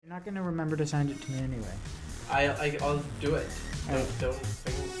Not gonna remember to send it to me anyway. I'll do it. Alright. Don't,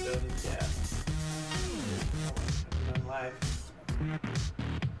 yeah. I'm live.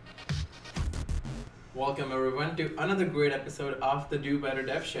 Welcome everyone to another great episode of the Do Better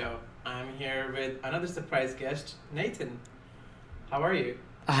Dev Show. I'm here with another surprise guest, Nathan. How are you?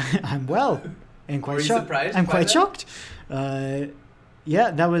 I'm well, and quite Were you shocked. surprised I'm by quite that? shocked.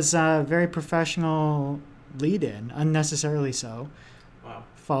 Yeah, that was a very professional lead-in, unnecessarily so, Wow.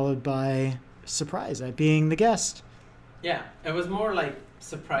 followed by surprise at being the guest. Yeah, it was more like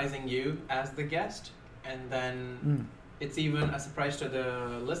surprising you as the guest, and then it's even a surprise to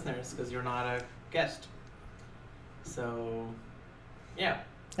the listeners because you're not a guest. So, yeah,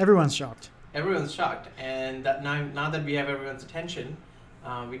 Everyone's shocked. everyone's shocked, and that now that we have everyone's attention,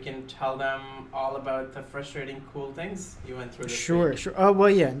 we can tell them all about the frustrating cool things you went through this Sure, week. sure. Oh, well,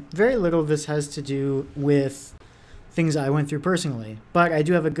 yeah, very little of this has to do with things I went through personally, but I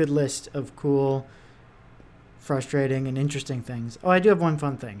do have a good list of cool, frustrating, and interesting things. Oh, I do have one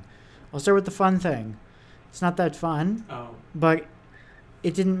fun thing. I'll start with the fun thing. It's not that fun, Oh, but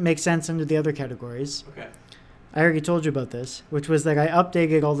it didn't make sense under the other categories. okay. I already told you about this, which was that I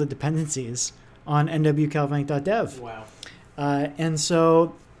updated all the dependencies on nwcalvank.dev. Wow. And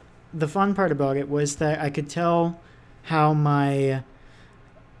so the fun part about it was that I could tell how my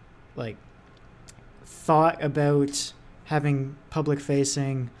thought about having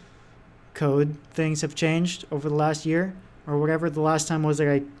public-facing code things have changed over the last year or whatever the last time was that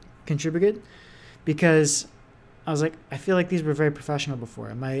I contributed, because I was like, I feel like these were very professional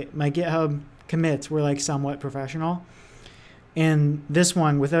before. My GitHub commits were somewhat professional, and this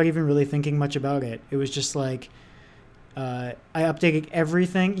one, without even really thinking much about it, it was just like I updated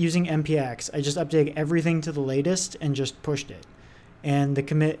everything using npx. I just updated everything to the latest and just pushed it, and the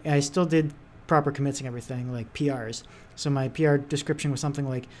commit, I still did proper commits and everything, like PRs. So my PR description was something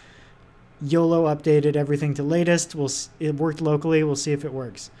like, YOLO updated everything to latest. It worked locally. We'll see if it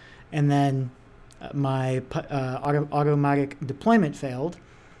works. And then my automatic deployment failed,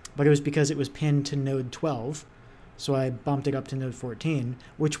 but it was because it was pinned to node 12. So I bumped it up to node 14,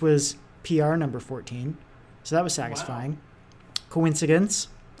 which was PR number 14. So that was satisfying. Wow. Coincidence?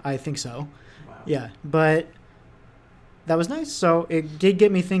 I think so. Wow. Yeah, but that was nice. So it did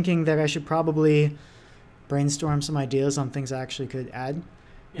get me thinking that I should probably brainstorm some ideas on things I actually could add,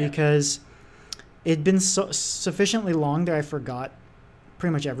 because it'd been sufficiently long that I forgot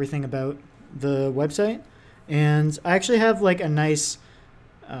pretty much everything about the website. And I actually have a nice,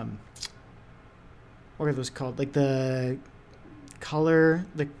 what are those called? The color,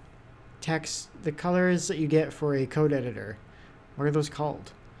 the text, the colors that you get for a code editor. What are those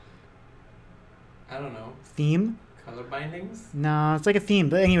called? I don't know. Theme? Color bindings? No, it's like a theme.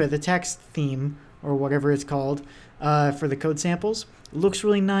 But anyway, the text theme, or whatever it's called, for the code samples, looks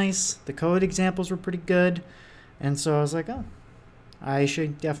really nice. The code examples were pretty good. And so I was like, oh, I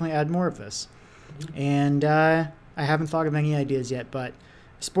should definitely add more of this. Mm-hmm. And I haven't thought of any ideas yet, but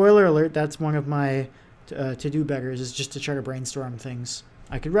spoiler alert, that's one of my to-do beggars, is just to try to brainstorm things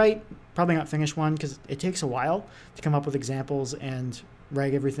I could write. Probably not finish one because it takes a while to come up with examples and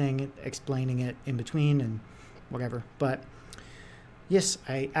write everything, explaining it in between and whatever. But yes,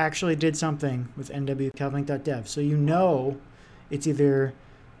 I actually did something with nwcalvank.dev. So it's either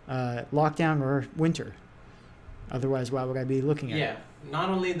lockdown or winter. Otherwise, why would I be looking at it? Yeah. Not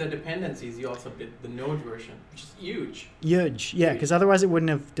only the dependencies, you also did the Node version, which is huge. Huge, yeah, because otherwise it wouldn't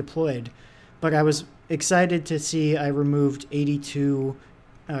have deployed. But I was excited to see I removed 82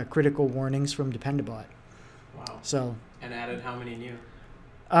 critical warnings from Dependabot. Wow. So And added how many new?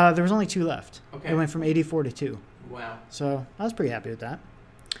 there was only 2 left. Okay. It went from 84 to 2. Wow. So I was pretty happy with that.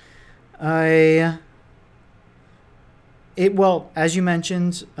 Well, as you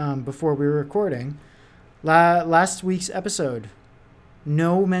mentioned before we were recording, last week's episode,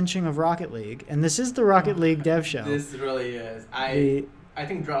 no mention of Rocket League, and this is the Rocket League dev show. This really is. I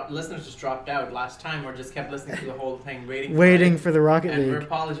think listeners just dropped out last time, or just kept listening to the whole thing, waiting for the Rocket and League. we're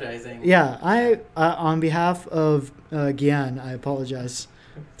apologizing. Yeah, I on behalf of Gian, I apologize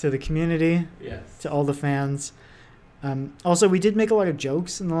to the community, Yes. to all the fans. Also, we did make a lot of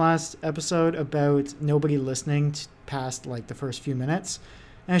jokes in the last episode about nobody listening past the first few minutes.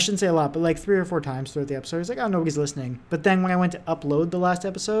 And I shouldn't say a lot, but 3 or 4 times throughout the episode, I was like, oh, nobody's listening. But then when I went to upload the last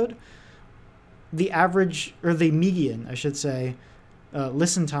episode, the average, or the median, I should say,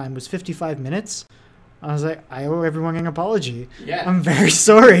 listen time was 55 minutes. I was like, I owe everyone an apology. Yeah. I'm very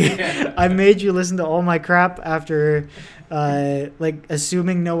sorry. Yeah. I made you listen to all my crap after,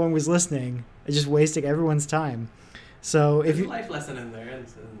 assuming no one was listening. I just wasted everyone's time. So There's if you, a life lesson in there.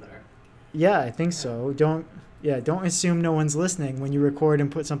 Isn't there? yeah, I think so. Don't Yeah, don't assume no one's listening when you record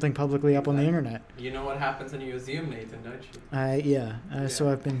and put something publicly up on the internet. You know what happens when you assume, Nathan, don't you? Yeah. So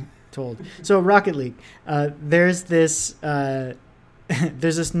I've been told. So Rocket League, there's this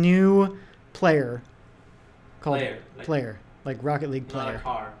new player called player, like Rocket League player. Not a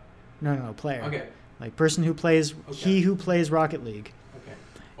car. No, player. Okay. Like person who plays, he who plays Rocket League. Okay.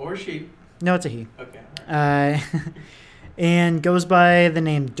 Or she. No, it's a he. Okay. Right. And goes by the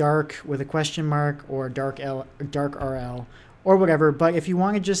name Dark with a question mark or Dark RL or whatever. But if you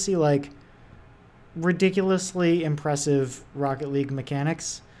want to just see like ridiculously impressive Rocket League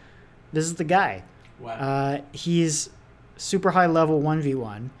mechanics, this is the guy. Wow. He's super high level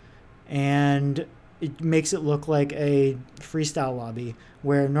 1v1, and it makes it look like a freestyle lobby,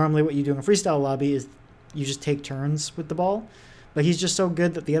 where normally what you do in a freestyle lobby is you just take turns with the ball. But he's just so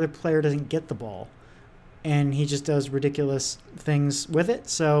good that the other player doesn't get the ball, and he just does ridiculous things with it.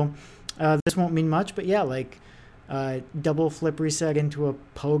 So this won't mean much, but yeah, like double flip reset into a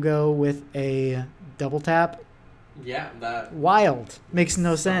pogo with a double tap. Yeah, that wild. Makes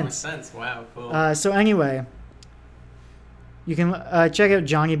no sense. Makes sense. Wow, cool. So anyway, you can check out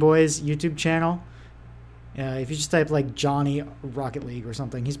Johnny Boy's YouTube channel. If you just type like Johnny Rocket League or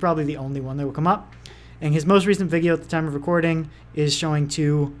something, he's probably the only one that will come up. And his most recent video at the time of recording is showing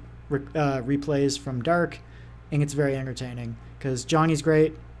 2 replays from Dark, and it's very entertaining because Johnny's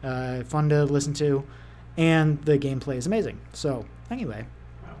great, fun to listen to, and the gameplay is amazing. So anyway,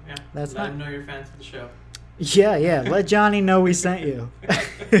 wow, yeah. That's Let him know you're fans of the show. Yeah. Let Johnny know we sent you.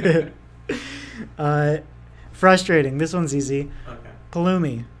 Frustrating. This one's easy. Okay.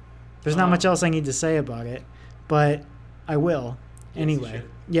 Pulumi. There's not much else I need to say about it, but I will. Yes, anyway.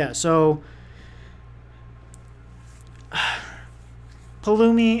 Yeah, so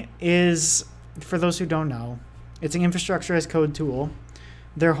Pulumi is, for those who don't know, it's an infrastructure as code tool.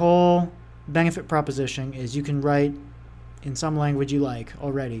 Their whole benefit proposition is you can write in some language you like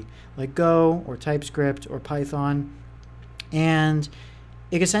already, like Go or TypeScript or Python, and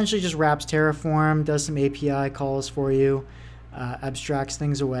it essentially just wraps Terraform, does some API calls for you, abstracts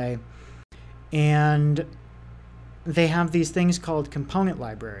things away, and they have these things called component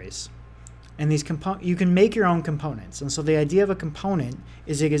libraries. And these you can make your own components. And so the idea of a component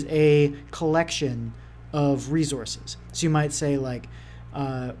is it is a collection of resources. So you might say like,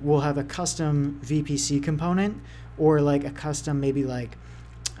 we'll have a custom VPC component, or like a custom maybe like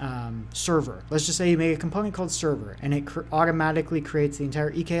server. Let's just say you make a component called server, and it automatically creates the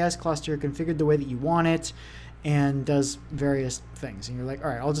entire EKS cluster configured the way that you want it and does various things. And you're like, all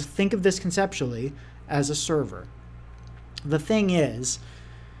right, I'll just think of this conceptually as a server. The thing is,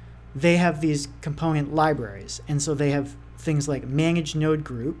 they have these component libraries, and so they have things like manage node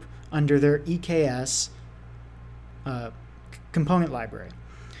group under their EKS component library.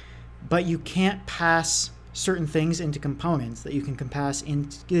 But you can't pass certain things into components that you can pass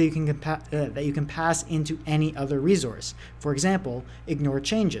into any other resource. For example, ignore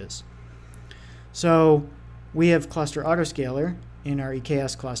changes. So we have cluster autoscaler in our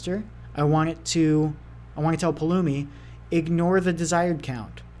EKS cluster. I want to tell Pulumi, ignore the desired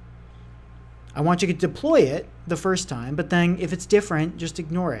count. I want you to deploy it the first time, but then if it's different, just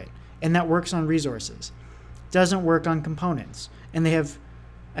ignore it. And that works on resources. Doesn't work on components. And they have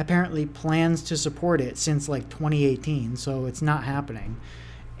apparently plans to support it since like 2018, so it's not happening.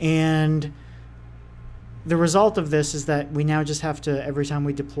 And the result of this is that we now just have to, every time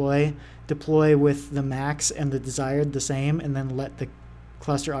we deploy with the max and the desired the same, and then let the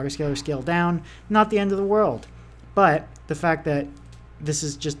cluster autoscaler scale down. Not the end of the world. But the fact that this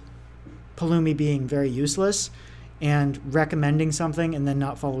is just Pulumi being very useless and recommending something and then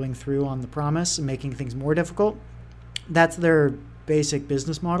not following through on the promise and making things more difficult, that's their basic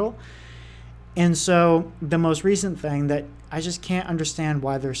business model. And so the most recent thing that I just can't understand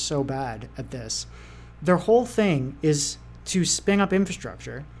why they're so bad at this, their whole thing is to spin up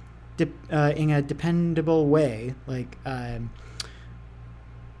infrastructure in a dependable way, like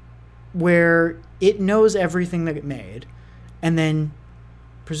where it knows everything that it made, and then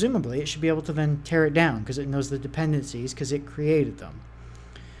presumably it should be able to then tear it down because it knows the dependencies because it created them.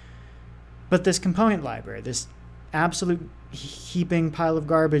 But this component library, this absolute heaping pile of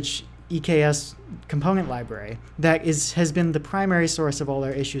garbage EKS component library that has been the primary source of all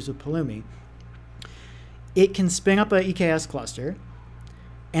our issues with Pulumi, it can spin up an EKS cluster,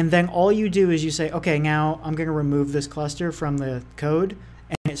 and then all you do is you say, okay, now I'm going to remove this cluster from the code.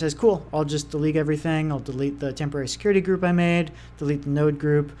 And it says, cool, I'll just delete everything. I'll delete the temporary security group I made, delete the node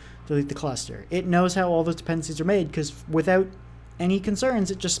group, delete the cluster. It knows how all those dependencies are made because without any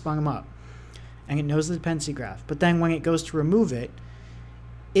concerns, it just spun them up. And it knows the dependency graph. But then when it goes to remove it,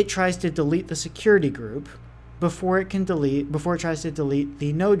 it tries to delete the security group, before it tries to delete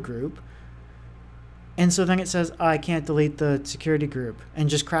the node group. And so then it says, I can't delete the security group, and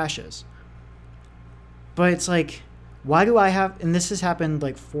just crashes. But it's like, why do I have, and this has happened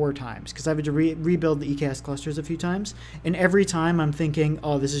like 4 times, because I've had to rebuild the EKS clusters a few times, and every time I'm thinking,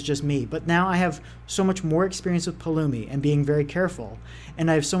 oh, this is just me. But now I have so much more experience with Pulumi and being very careful,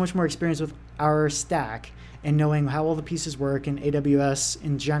 and I have so much more experience with our stack and knowing how all the pieces work and AWS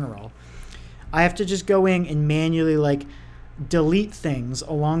in general. I have to just go in and manually like delete things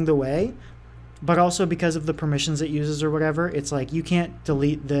along the way, but also because of the permissions it uses or whatever, it's like you can't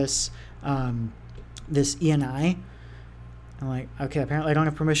delete this this ENI. I'm like, okay, apparently I don't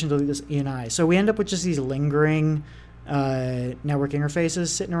have permission to delete this ENI. So we end up with just these lingering network interfaces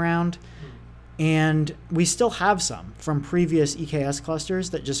sitting around, and we still have some from previous EKS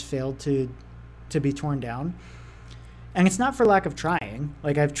clusters that just failed to be torn down. And it's not for lack of trying.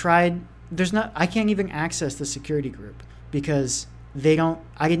 Like I've tried, I can't even access the security group because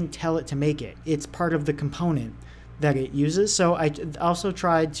I didn't tell it to make it. It's part of the component that it uses. So I also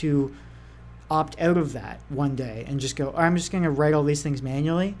tried to opt out of that one day and just go, I'm just going to write all these things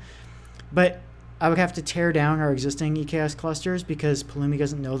manually. But I would have to tear down our existing EKS clusters because Pulumi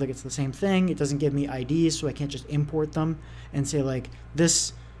doesn't know that it's the same thing. It doesn't give me IDs, so I can't just import them and say like,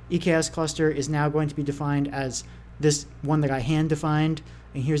 this EKS cluster is now going to be defined as this one that I hand defined,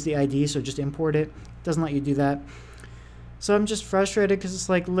 and here's the ID, so just import it. It doesn't let you do that. So I'm just frustrated because it's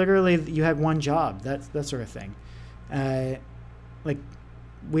like literally you had one job, that sort of thing. Like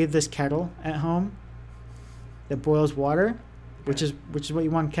we have this kettle at home that boils water, which is what you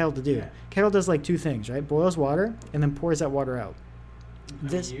want kettle to do. Yeah. Kettle does like 2 things, right? Boils water and then pours that water out.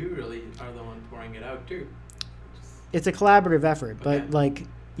 I mean, you really are the one pouring it out too. It's a collaborative effort, but like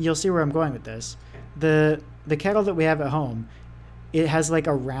you'll see where I'm going with this. Okay. The kettle that we have at home, it has like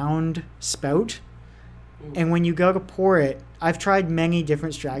a round spout. Ooh. And when you go to pour it, I've tried many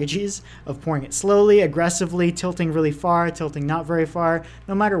different strategies of pouring it slowly, aggressively, tilting really far, tilting not very far.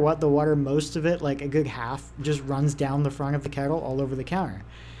 No matter what, the water, most of it, like a good half, just runs down the front of the kettle all over the counter.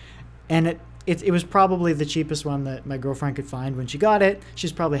 And it was probably the cheapest one that my girlfriend could find when she got it.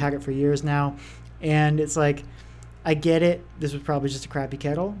 She's probably had it for years now. And it's like, I get it. This was probably just a crappy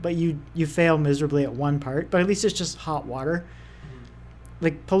kettle, but you fail miserably at one part, but at least it's just hot water. Mm-hmm.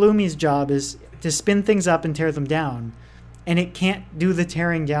 Like Pulumi's job is to spin things up and tear them down, and it can't do the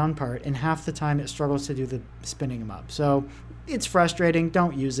tearing down part, and half the time it struggles to do the spinning them up. So it's frustrating.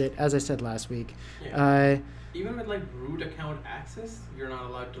 Don't use it, as I said last week. Yeah. Even with like root account access, you're not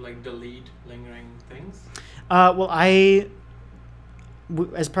allowed to like delete lingering things? Well,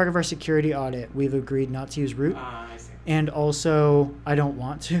 as part of our security audit, we've agreed not to use root. I see. And also, I don't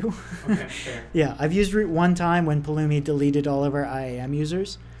want to. Okay, fair. Yeah, I've used root one time when Pulumi deleted all of our IAM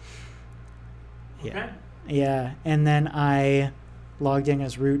users. Okay. Yeah, and then I logged in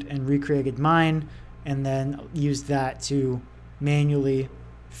as root and recreated mine, and then used that to manually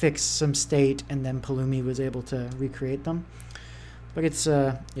fix some state, and then Pulumi was able to recreate them. But it's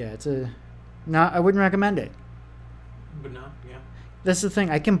I wouldn't recommend it. But no, yeah. That's the thing.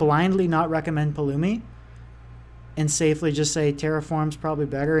 I can blindly not recommend Pulumi and safely just say Terraform's probably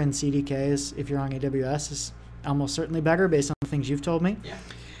better, and CDK if you're on AWS, is almost certainly better based on the things you've told me. Yeah.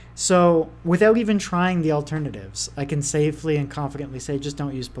 So without even trying the alternatives, I can safely and confidently say just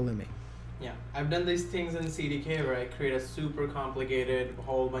don't use Pulumi. Yeah, I've done these things in CDK where I create a super complicated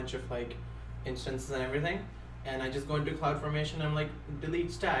whole bunch of like instances and everything, and I just go into CloudFormation and I'm like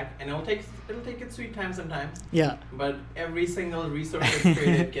delete stack, and it'll take its sweet time sometimes. Yeah. But every single resource that's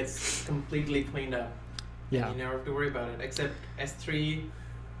created gets completely cleaned up. Yeah. And you never have to worry about it, except S3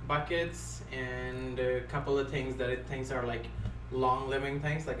 buckets and a couple of things that it thinks are like long-living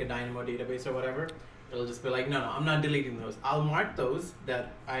things, like a Dynamo database or whatever. It'll just be like, no, I'm not deleting those. I'll mark those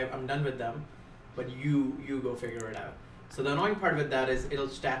that I'm done with them, but you go figure it out. So the annoying part with that is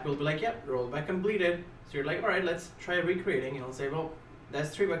stack will be like, yep, rollback completed. So you're like, all right, let's try recreating. And it'll say, well,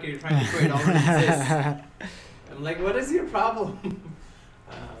 that's 3 bucket you're trying to create already exists. I'm like, what is your problem?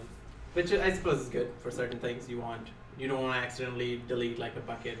 Which I suppose is good for certain things you want. You don't want to accidentally delete like a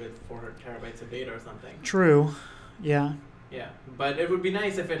bucket with 400 terabytes of data or something. True. Yeah. Yeah, but it would be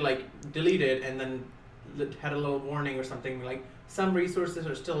nice if it like deleted and then had a little warning or something like some resources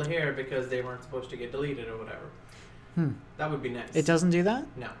are still here because they weren't supposed to get deleted or whatever. That would be nice. It doesn't do that?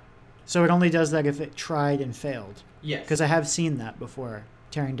 No. So it only does that if it tried and failed? Yes. Because I have seen that before,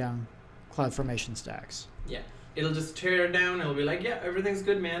 tearing down CloudFormation stacks. Yeah. It'll just tear it down. It'll be like, yeah, everything's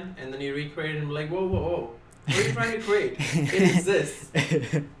good, man. And then you recreate it and be like, whoa, whoa, whoa. What are you trying to create? It exists.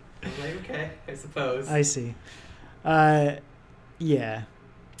 I'm like, okay, I suppose. I see. Yeah.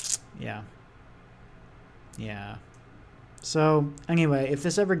 Yeah. So anyway, if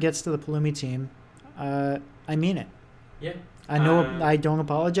this ever gets to the Pulumi team, I mean it. Yeah. I know I don't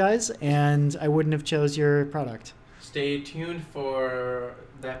apologize, and I wouldn't have chose your product. Stay tuned for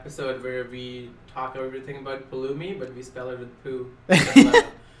the episode where we talk everything about Pulumi, but we spell it with poo.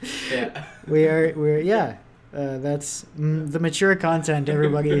 Yeah. We're that's the mature content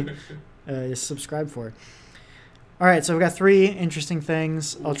everybody is subscribed for. All right, so we've got 3 interesting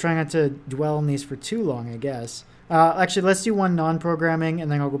things. I'll try not to dwell on these for too long, I guess. Actually, let's do one non-programming,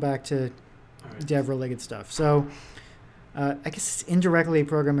 and then I'll go back to dev-related stuff. So I guess it's indirectly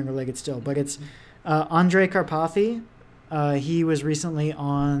programming-related still, but it's Andrej Karpathy. He was recently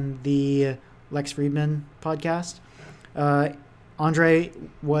on the Lex Fridman podcast. Andrej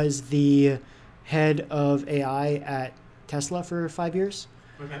was the head of AI at Tesla for 5 years.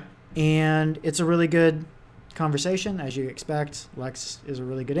 Okay. And it's a really good conversation, as you expect. Lex is a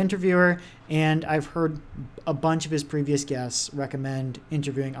really good interviewer, and I've heard a bunch of his previous guests recommend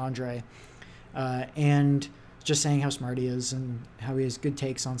interviewing Andrej, and just saying how smart he is and how he has good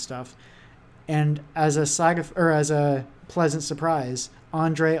takes on stuff. And as a pleasant surprise,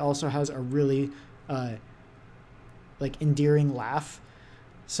 Andrej also has a really endearing laugh.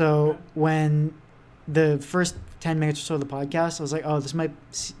 So when the first 10 minutes or so of the podcast, I was like, oh, this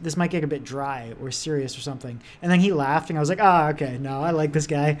might get a bit dry or serious or something. And then he laughed, and I was like, okay, no, I like this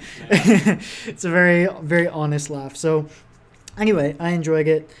guy. Yeah. It's a very, very honest laugh. So anyway, I enjoyed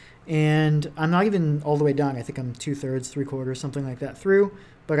it, and I'm not even all the way done. I think I'm 2/3, 3/4, something like that through,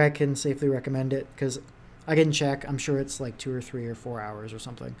 but I can safely recommend it because I didn't check. I'm sure it's like 2 or 3 or 4 hours or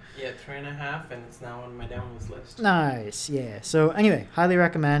something. Yeah, 3.5, and it's now on my downloads list. Nice, yeah. So anyway, highly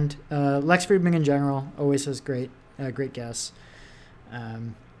recommend. Lex Fridman in general always has great guests. Yeah,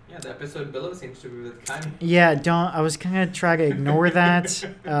 the episode below seems to be with Kanye. Yeah, I was kind of trying to ignore that.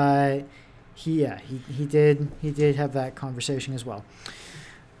 He did have that conversation as well.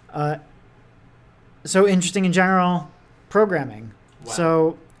 So interesting in general, programming. Wow.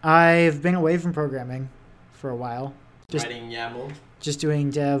 So I've been away from programming for a while. Writing YAML. Just doing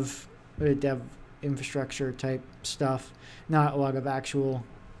dev infrastructure type stuff. Not a lot of actual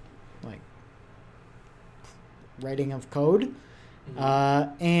writing of code.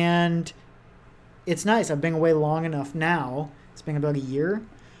 Mm-hmm. And it's nice. I've been away long enough now. It's been about a year.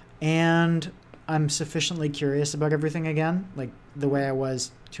 And I'm sufficiently curious about everything again, like the way I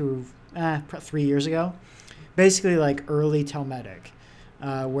was 3 years ago. Basically like early Telmetic.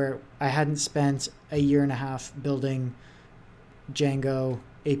 Where I hadn't spent a year and a half building Django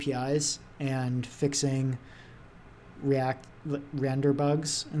APIs and fixing React render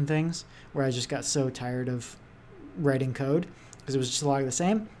bugs and things, where I just got so tired of writing code because it was just a lot of the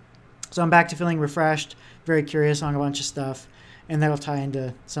same. So I'm back to feeling refreshed, very curious on a bunch of stuff, and that'll tie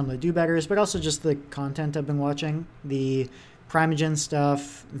into some of the do-betters, but also just the content I've been watching, the Primeagen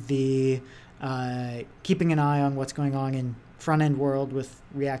stuff, the keeping an eye on what's going on in front-end world with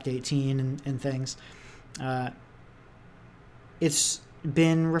React 18 and things. It's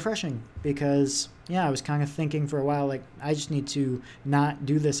been refreshing because, I was kind of thinking for a while, like, I just need to not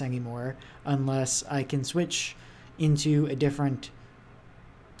do this anymore unless I can switch into a different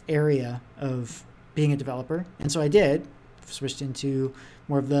area of being a developer. And so I did, switched into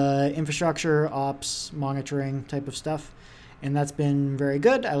more of the infrastructure, ops, monitoring type of stuff. And that's been very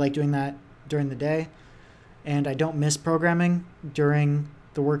good. I like doing that during the day. And I don't miss programming during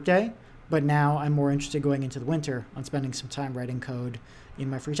the workday, but now I'm more interested going into the winter on spending some time writing code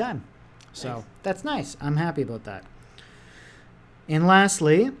in my free time. So nice. That's nice. I'm happy about that. And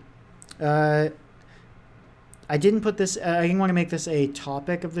lastly, I didn't want to make this a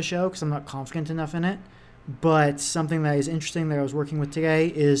topic of the show because I'm not confident enough in it, but something that is interesting that I was working with today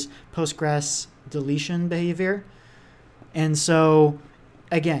is Postgres deletion behavior. And so,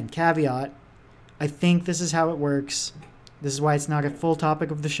 again, caveat, I think this is how it works. This is why it's not a full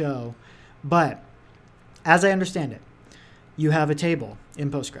topic of the show. But as I understand it, you have a table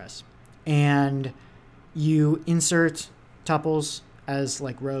in Postgres, and you insert tuples as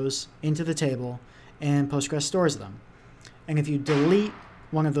like rows into the table, and Postgres stores them. And if you delete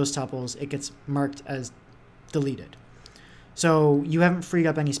one of those tuples, it gets marked as deleted. So you haven't freed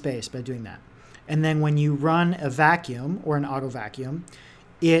up any space by doing that. And then when you run a vacuum or an auto vacuum,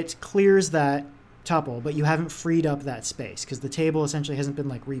 it clears that tuple, but you haven't freed up that space because the table essentially hasn't been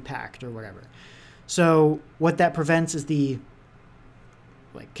like repacked or whatever. So what that prevents is the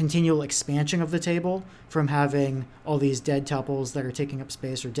like continual expansion of the table from having all these dead tuples that are taking up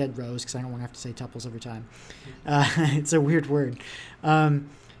space, or dead rows, because I don't want to have to say tuples every time. It's a weird word.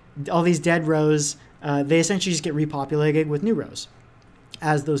 All these dead rows, they essentially just get repopulated with new rows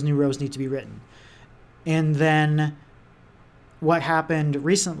as those new rows need to be written. And then what happened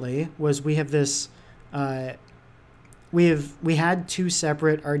recently was we have this, we had two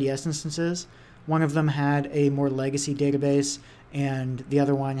separate RDS instances. One of them had a more legacy database, and the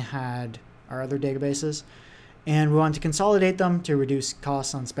other one had our other databases. And we wanted to consolidate them to reduce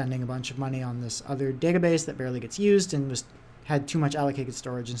costs on spending a bunch of money on this other database that barely gets used and had too much allocated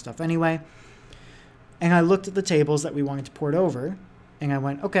storage and stuff anyway. And I looked at the tables that we wanted to port over, and I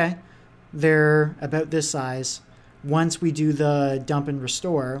went, okay, they're about this size. Once we do the dump and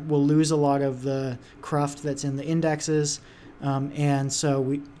restore, we'll lose a lot of the cruft that's in the indexes. And so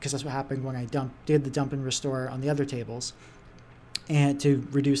because that's what happened when I did the dump and restore on the other tables, and to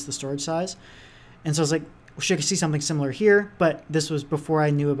reduce the storage size. And so I was like, we should see something similar here, but this was before I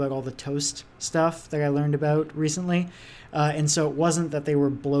knew about all the toast stuff that I learned about recently. And so it wasn't that they were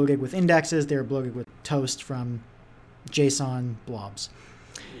bloated with indexes, they were bloated with toast from JSON blobs.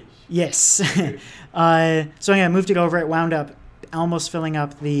 Yes. So I moved it over. It wound up almost filling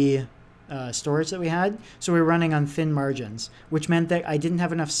up the storage that we had. So we were running on thin margins, which meant that I didn't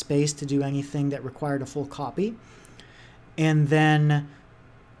have enough space to do anything that required a full copy. And then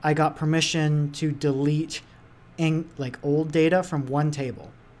I got permission to delete old data from one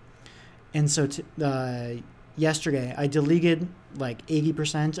table. And so yesterday I deleted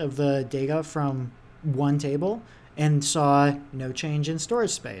 80% of the data from one table and saw no change in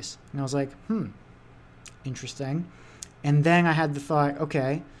storage space. And I was like, interesting. And then I had the thought,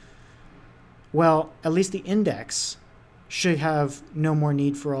 okay, well, at least the index should have no more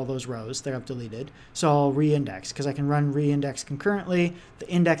need for all those rows that I've deleted. So I'll re-index, because I can run re-index concurrently. The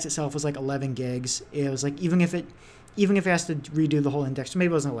index itself was 11 gigs. It was even if it has to redo the whole index,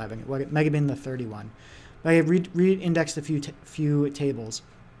 maybe it wasn't 11, it might have been the 31. But I re-indexed a few tables.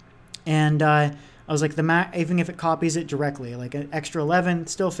 And I was like, even if it copies it directly, an extra 11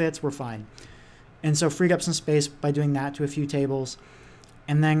 still fits, we're fine. And so freed up some space by doing that to a few tables.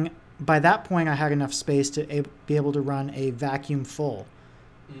 And then by that point, I had enough space to be able to run a vacuum full.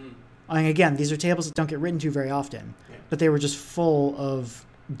 And again, these are tables that don't get written to very often, but they were just full of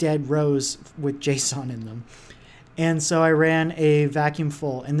dead rows with JSON in them. And so I ran a vacuum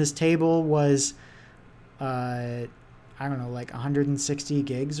full, and this table was, 160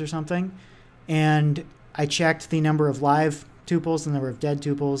 gigs or something. And I checked the number of live tuples, the number of dead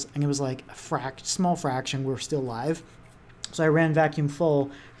tuples, and it was a small fraction were still live. So I ran vacuum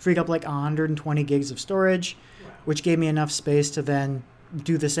full, freed up 120 gigs of storage, which gave me enough space to then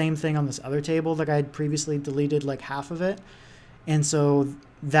do the same thing on this other table that I had previously deleted half of it. And so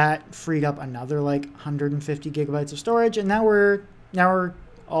that freed up another 150 gigabytes of storage, and now we're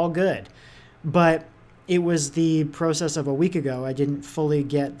all good. But it was the process of a week ago. I didn't fully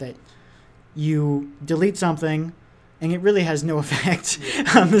get that you delete something and it really has no effect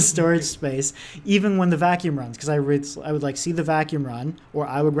on the storage space, even when the vacuum runs. Because I would see the vacuum run, or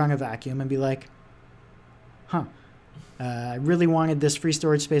I would run a vacuum and be like, I really wanted this free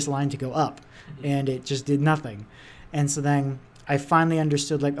storage space line to go up, and it just did nothing. And so then I finally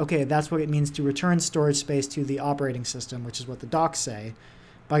understood, okay, that's what it means to return storage space to the operating system, which is what the docs say.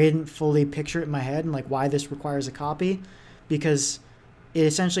 But I didn't fully picture it in my head and why this requires a copy, because it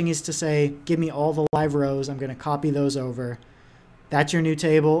essentially needs to say, give me all the live rows. I'm going to copy those over. That's your new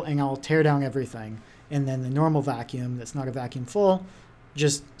table, and I'll tear down everything. And then the normal vacuum, that's not a vacuum full,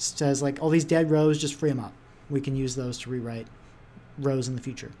 just says, all these dead rows, just free them up. We can use those to rewrite rows in the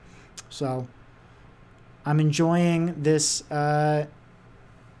future. So I'm enjoying this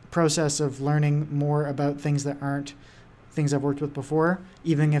process of learning more about things that aren't things I've worked with before,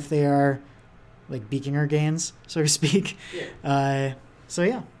 even if they are beginner gains, so to speak. So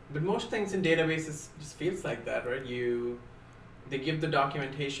yeah. But most things in databases just feels like that, right? They give the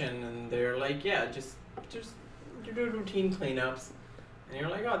documentation and they're just you do routine cleanups, and you're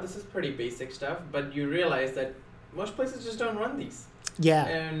like, oh, this is pretty basic stuff. But you realize that most places just don't run these. Yeah.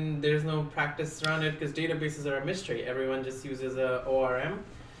 And there's no practice around it because databases are a mystery. Everyone just uses a ORM.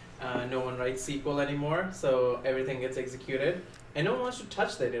 No one writes SQL anymore, so everything gets executed. And no one wants to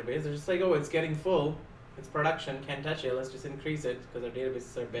touch the database. They're just oh, it's getting full. It's production, can't touch it, let's just increase it because our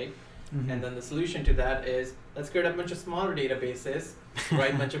databases are big. And then the solution to that is, let's create a bunch of smaller databases,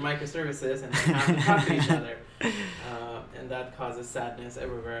 write a bunch of microservices, and then have to talk to each other. And that causes sadness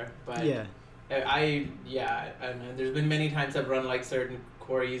everywhere. But I know there's been many times I've run certain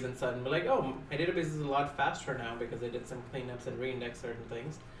queries and suddenly be oh, my database is a lot faster now because I did some cleanups and re-indexed certain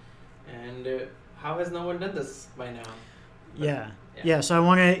things. And how has no one done this by now? But, so I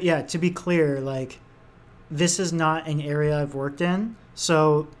want to be clear, this is not an area I've worked in.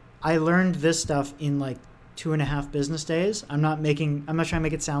 So I learned this stuff in 2.5 business days. I'm not trying to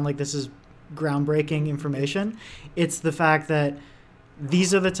make it sound like this is groundbreaking information. It's the fact that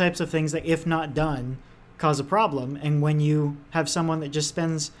these are the types of things that, if not done, cause a problem. And when you have someone that just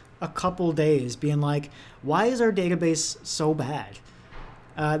spends a couple days being like, why is our database so bad?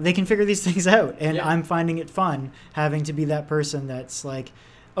 They can figure these things out. And I'm finding it fun having to be that person that's like,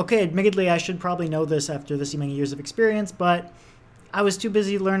 okay, admittedly, I should probably know this after this many years of experience, but I was too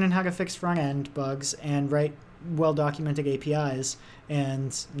busy learning how to fix front-end bugs and write well-documented APIs.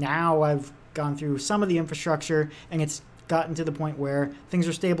 And now I've gone through some of the infrastructure, and it's gotten to the point where things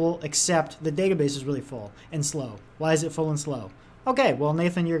are stable, except the database is really full and slow. Why is it full and slow? Okay, well,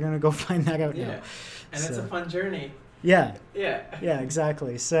 Nathan, you're going to go find that out now. And it's a fun journey. Yeah,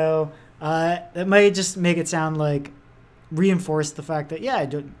 exactly. So that might just make it sound like reinforce the fact that, I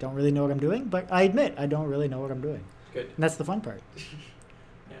don't really know what I'm doing, but I admit I don't really know what I'm doing. Good. And that's the fun part.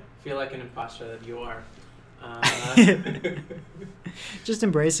 Feel like an imposter that you are. Just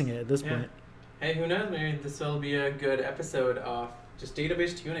embracing it at this point. Hey, who knows? Maybe this will be a good episode of just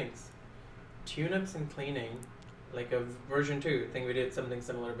database tunings. Tune-ups and cleaning. Like a version 2. I think we did something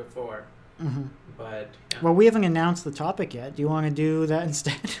similar before. Mm-hmm. But well, we haven't announced the topic yet. Do you want to do that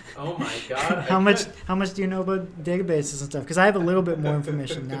instead? Oh my god! How much do you know about databases and stuff? Because I have a little bit more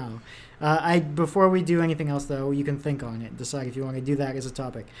information now. Before we do anything else, though, you can think on it and decide if you want to do that as a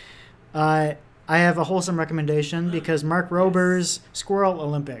topic. I have a wholesome recommendation because Mark Rober's Squirrel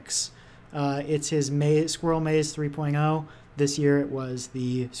Olympics. It's his Squirrel Maze 3.0. This year it was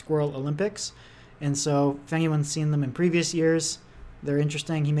the Squirrel Olympics. And so if anyone's seen them in previous years, they're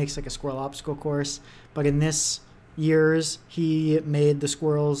interesting. He makes like a squirrel obstacle course. But in this year's, he made the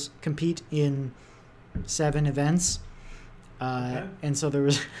squirrels compete in 7 events. And so there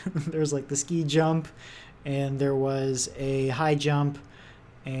was like the ski jump, and there was a high jump,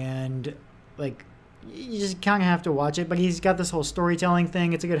 and like you just kind of have to watch it. But he's got this whole storytelling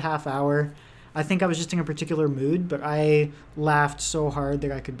thing. It's a good half hour. I think I was just in a particular mood, but I laughed so hard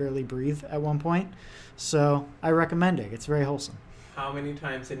that I could barely breathe at one point. So I recommend it. It's very wholesome. How many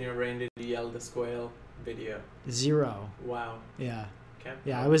times in your brain did you yell the squirrel video? 0. Wow. Yeah. Okay.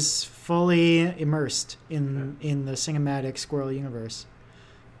 Yeah, I was fully immersed in the cinematic squirrel universe.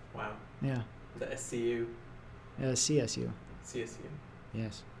 Wow. Yeah. The SCU. CSU. CSU.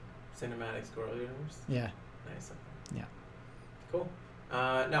 Yes. Cinematic Squirrel Universe. Yeah. Nice. Yeah. Cool.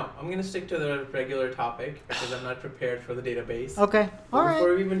 Now, I'm going to stick to the regular topic because I'm not prepared for the database. Okay. All right.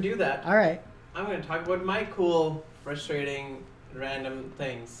 Before we even do that, all right, I'm going to talk about my cool, frustrating, random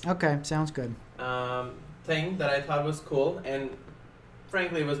things. Okay, sounds good. Thing that I thought was cool, and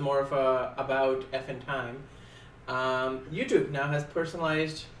frankly, it was more of a about effing time. YouTube now has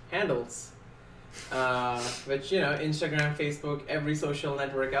personalized handles, which, Instagram, Facebook, every social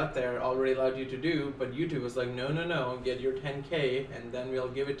network out there already allowed you to do, but YouTube was like, no, get your 10K and then we'll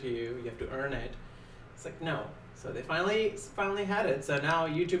give it to you. You have to earn it. It's like, no. So they finally had it. So now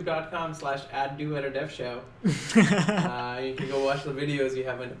youtube.com/@DoAtADevShow. You can go watch the videos you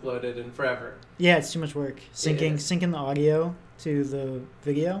haven't uploaded in forever. Yeah, it's too much work. Syncing the audio to the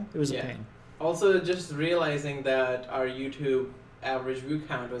video, it was a pain. Also, just realizing that our YouTube average view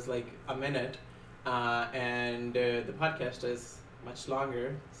count was like a minute, and the podcast is much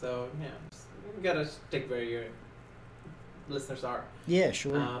longer. So you gotta stick where your listeners are. Yeah,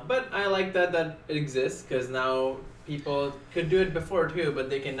 sure. But I like that it exists because now people could do it before too, but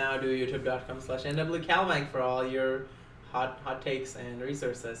they can now do youtube.com/nwcalmag for all your hot takes and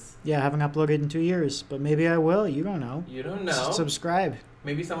resources. Yeah, I haven't uploaded in 2 years, but maybe I will. You don't know. You don't know. Subscribe.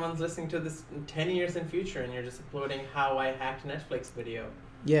 Maybe someone's listening to this in 10 years in future and you're just uploading how I hacked Netflix video.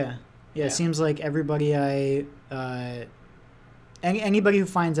 Yeah. It seems like everybody anybody who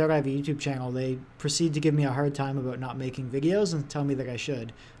finds out I have a YouTube channel, they proceed to give me a hard time about not making videos and tell me that I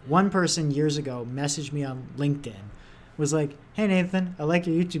should. One person years ago messaged me on LinkedIn, was like, hey Nathan, I like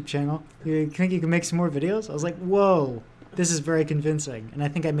your YouTube channel. You think you can make some more videos? I was like, whoa, this is very convincing. And I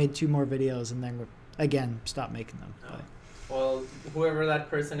think I made 2 more videos and then, again, stopped making them. Oh. Well, whoever that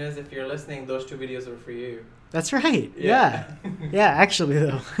person is, if you're listening, those 2 videos are for you. That's right. Yeah. Yeah, actually,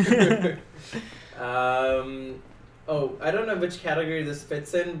 though. I don't know which category this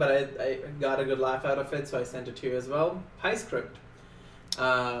fits in, but I got a good laugh out of it, so I sent it to you as well. PyScript.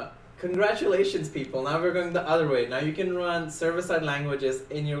 Congratulations, people. Now we're going the other way. Now you can run server-side languages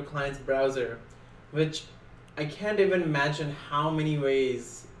in your client's browser, which I can't even imagine how many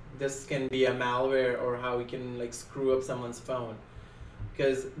ways this can be a malware or how we can screw up someone's phone.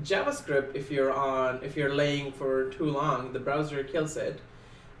 Because JavaScript, if you're laying for too long, the browser kills it.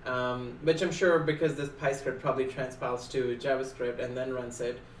 Which I'm sure because this PyScript probably transpiles to JavaScript and then runs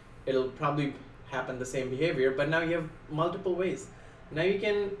it, it'll probably happen the same behavior, but now you have multiple ways. Now you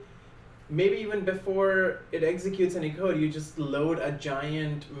can maybe even before it executes any code, you just load a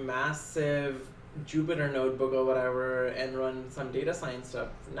giant, massive Jupyter notebook or whatever and run some data science stuff.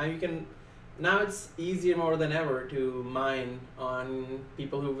 Now it's easier more than ever to mine on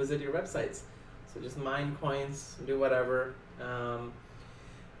people who visit your websites. So just mine coins, do whatever.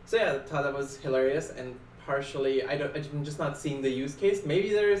 So yeah, I thought that was hilarious, and partially I'm just not seeing the use case. Maybe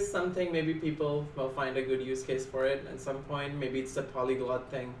there is something, maybe people will find a good use case for it at some point. Maybe it's a polyglot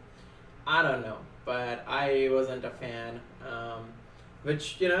thing. I don't know, but I wasn't a fan,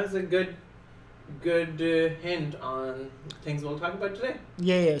 which is a good hint on things we'll talk about today.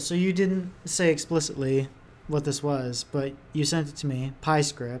 Yeah. So you didn't say explicitly what this was, but you sent it to me,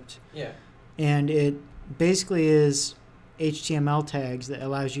 PyScript. Yeah. And it basically is HTML tags that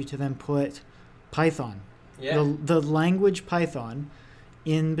allows you to then put Python, the language Python,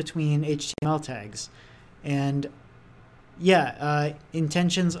 in between HTML tags. And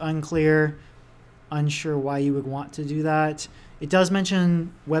intentions unclear, unsure why you would want to do that. It does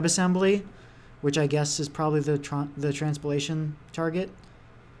mention WebAssembly, which I guess is probably the transpilation target,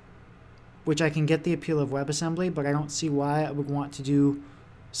 which I can get the appeal of WebAssembly, but I don't see why I would want to do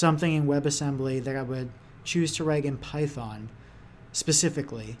something in WebAssembly that I would choose to write in Python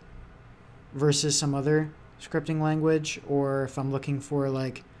specifically versus some other scripting language, or if I'm looking for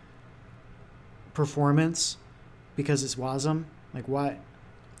like performance because it's WASM, like why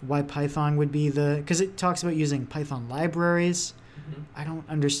Python would be because it talks about using Python libraries. Mm-hmm. I don't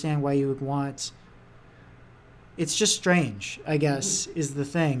understand why you would want. It's just strange, I guess, is the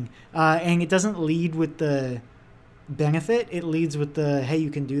thing. And it doesn't lead with the benefit. It leads with the, hey, you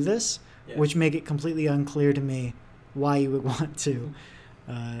can do this, which make it completely unclear to me why you would want to.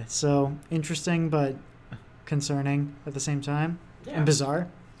 So interesting, but concerning at the same time. Yeah. And bizarre.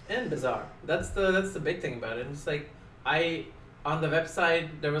 That's the big thing about it. It's like, on the website,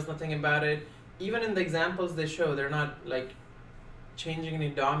 there was nothing about it. Even in the examples they show, they're not like changing any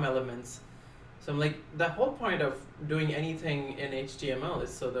DOM elements. So I'm like, the whole point of doing anything in HTML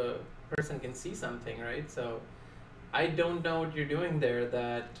is so the person can see something, right? So I don't know what you're doing there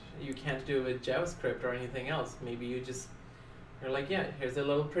that you can't do with JavaScript or anything else. Maybe you're like, yeah, here's a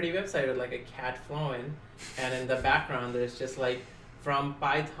little pretty website with like a cat flowing, and in the background there's just like from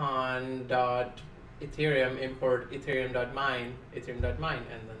python.ethereum import ethereum.mine, and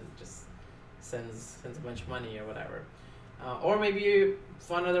then just sends a bunch of money or whatever. Or maybe you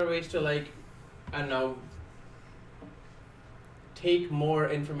find other ways to, like, I don't know, take more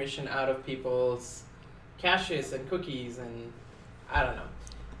information out of people's caches and cookies, and I don't know.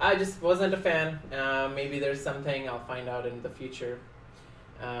 I just wasn't a fan. Maybe there's something I'll find out in the future.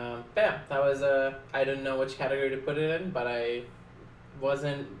 But yeah, that was I didn't know which category to put it in, but I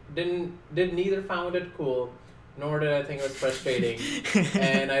didn't neither found it cool, nor did I think it was frustrating,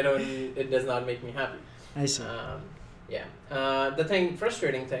 and it does not make me happy. I see. The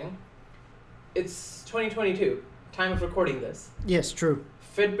frustrating thing, it's 2022, time of recording this. Yes, true.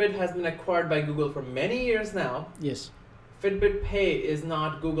 Fitbit has been acquired by Google for many years now. Yes. Fitbit Pay is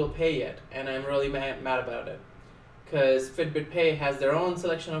not Google Pay yet, and I'm really mad about it. Because Fitbit Pay has their own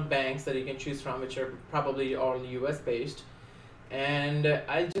selection of banks that you can choose from, which are probably all US based. And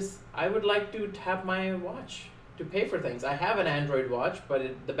I would like to tap my watch to pay for things. I have an Android watch, but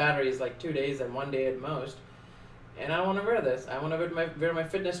the battery is like 2 days and 1 day at most. And I want to wear this. I want to wear my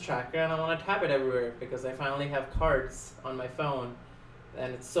fitness tracker, and I want to tap it everywhere because I finally have cards on my phone,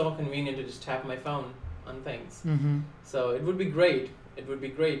 and it's so convenient to just tap my phone on things. Mm-hmm. So it would be great. It would be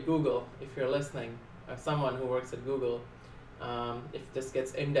great, Google, if you're listening, or someone who works at Google, if this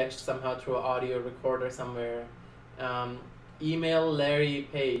gets indexed somehow through an audio recorder somewhere, email Larry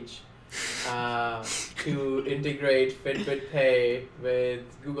Page to integrate Fitbit Pay with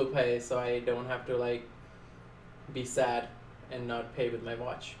Google Pay, so I don't have to like be sad and not pay with my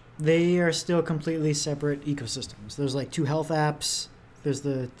watch. They are still completely separate ecosystems. There's like 2 health apps. There's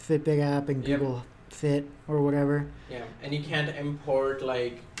the Fitbit app and Google Fit or whatever. Yeah, and you can't import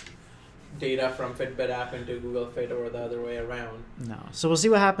like data from Fitbit app into Google Fit or the other way around. No. So we'll see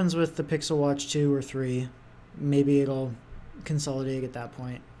what happens with the Pixel Watch 2 or 3. Maybe it'll consolidate at that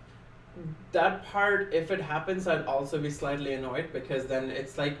point. That part, if it happens, I'd also be slightly annoyed, because then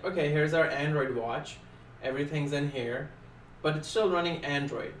it's like, okay, here's our Android watch. Everything's in here, but it's still running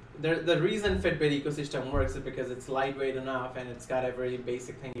Android. The reason Fitbit ecosystem works is because it's lightweight enough and it's got every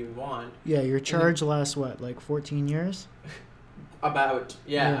basic thing you want. Yeah, your charge lasts what, like 14 years? About,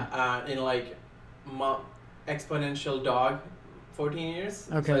 in like exponential dog 14 years.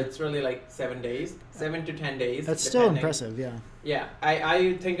 Okay. So it's really like 7 days, 7 to 10 days. That's still depending. impressive, yeah. Yeah,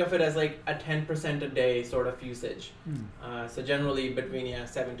 I think of it as like a 10% a day sort of usage. So generally between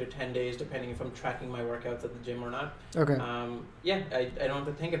 7 to 10 days, depending if I'm tracking my workouts at the gym or not. Okay. I don't have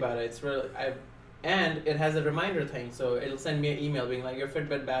to think about it. It's really and it has a reminder thing, so it'll send me an email being like your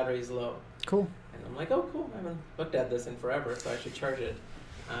Fitbit battery is low. Cool. And I'm like, oh cool, I haven't looked at this in forever, so I should charge it.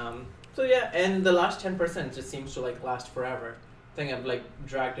 So yeah, and the last 10% just seems to like last forever. I think I've like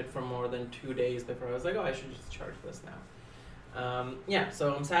dragged it for more than 2 days before I was like, oh, I should just charge this now.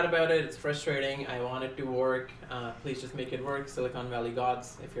 So I'm sad about it. It's frustrating. I want it to work. Please just make it work, Silicon Valley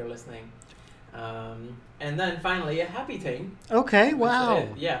gods, if you're listening. And then finally, a happy thing. Okay, wow.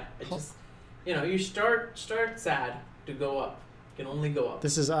 It just, you start sad to go up. You can only go up.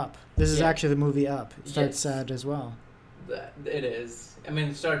 This is Up. This is actually the movie Up. It starts Yes. sad as well. It is. I mean,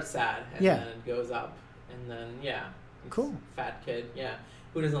 it starts sad, and then it goes up. And then, Cool. Fat kid,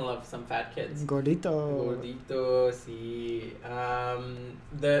 Who doesn't love some fat kids? Gordito. Gordito, sí.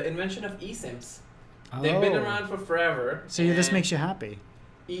 The invention of eSIMs. They've been around for forever. So this makes you happy.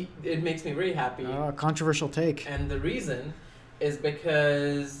 It makes me very happy. Controversial take. And the reason is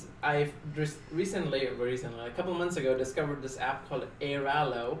because I've recently, a couple months ago, discovered this app called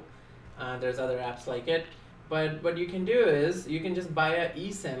Airalo. There's other apps like it. But what you can do is you can just buy a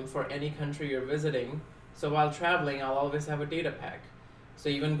eSIM for any country you're visiting. So while traveling, I'll always have a data pack. So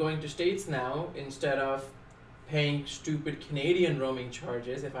even going to States now, instead of paying stupid Canadian roaming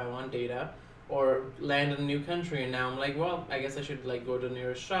charges if I want data, or land in a new country, and now I'm like, well, I guess I should like go to the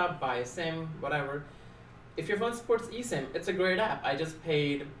nearest shop, buy a SIM, whatever. If your phone supports eSIM, it's a great app. I just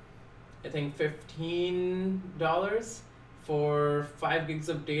paid, I think, $15 for 5 gigs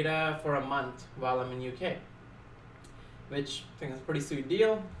of data for a month while I'm in UK, which I think is a pretty sweet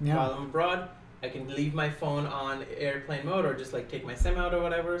deal. While I'm abroad, I can leave my phone on airplane mode or just like take my SIM out or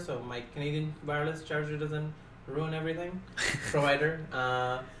whatever, so my Canadian wireless charger doesn't ruin everything. Provider.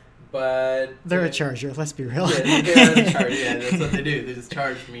 But they're a charger, let's be real. Yeah, they're a charger. Yeah, that's what they do. They just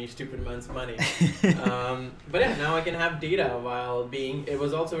charge me stupid amounts of money. But yeah, now I can have data while being. It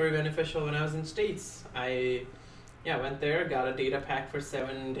was also very beneficial when I was in States. I went there, got a data pack for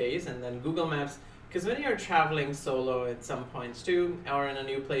 7 days, and then Google Maps. Because when you're traveling solo at some points too, or in a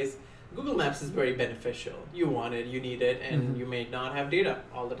new place, Google Maps is very beneficial. You want it, you need it, and you may not have data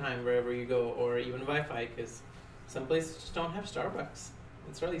all the time wherever you go, or even Wi-Fi, because some places just don't have Starbucks.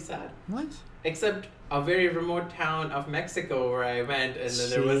 It's really sad. What? Except a very remote town of Mexico where I went, and then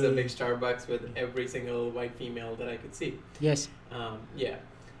there was a big Starbucks with every single white female that I could see. Yes.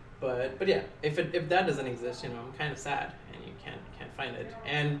 But yeah, if that doesn't exist, I'm kind of sad, and you can't find it.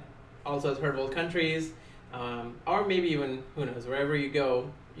 And also third world countries, or maybe even, who knows, wherever you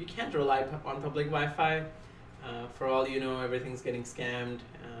go, you can't rely on public Wi-Fi. For all you know, everything's getting scammed.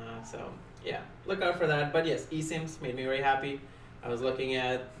 So yeah, look out for that. But yes, eSIMs made me very happy. I was looking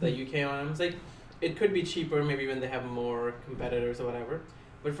at the UK one. I was like, it could be cheaper maybe when they have more competitors or whatever.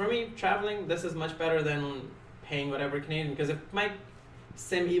 But for me, traveling, this is much better than paying whatever Canadian. Because if my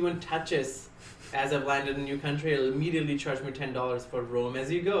SIM even touches as I've landed in a new country, it'll immediately charge me $10 for roam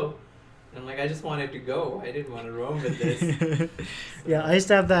as you go. And I'm like, I just wanted to go. I didn't want to roam with this. Yeah, I used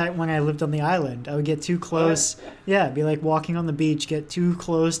to have that when I lived on the island. I would get too close. Yeah, it'd be like walking on the beach, get too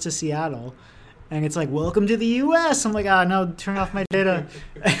close to Seattle. And it's like, welcome to the U.S. I'm like, no, turn off my data.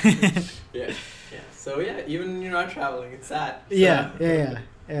 Yeah. So yeah, even when you're not traveling, it's sad. So. Yeah.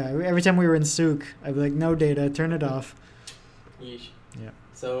 Every time we were in Souk, I'd be like, no data, turn it off. Yeesh. Yeah.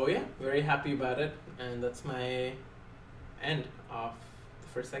 So yeah, very happy about it. And that's my end of the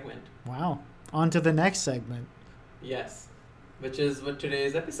first segment. Wow. On to the next segment. Yes. Which is what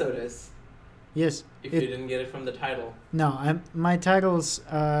today's episode is. Yes. If you didn't get it from the title. No, my titles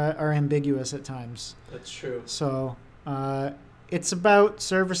are ambiguous at times. That's true. So it's about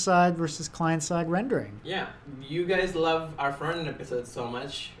server-side versus client-side rendering. Yeah. You guys love our front-end episodes so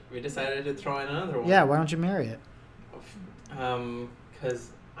much, we decided to throw in another one. Yeah, why don't you marry it?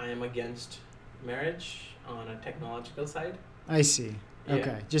 Because I am against marriage on a technological side. I see. Yeah.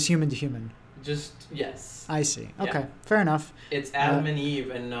 Okay, just human to human. Just, yes. I see. Okay, fair enough. It's Adam and Eve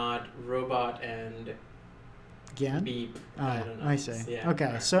and not robot and Again? beep. Oh, I don't know. I see. Yeah.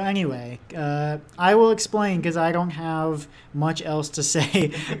 Okay, so anyway, I will explain because I don't have much else to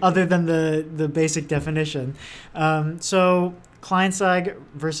say other than the basic definition. So client-side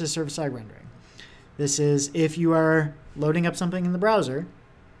versus server-side rendering. This is if you are loading up something in the browser,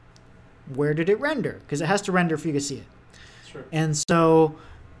 where did it render? Because it has to render for you to see it. Sure. And so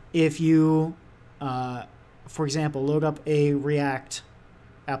if you, for example, load up a React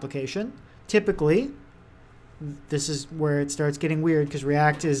application, typically this is where it starts getting weird because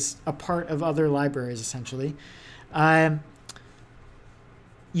React is a part of other libraries essentially.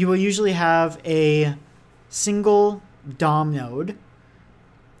 You will usually have a single DOM node,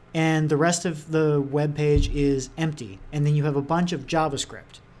 and the rest of the web page is empty. And then you have a bunch of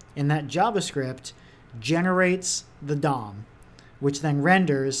JavaScript, and that JavaScript generates the DOM, which then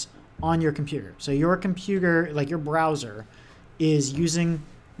renders on your computer. So your computer, like your browser, is using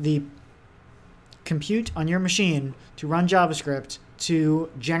the compute on your machine to run JavaScript to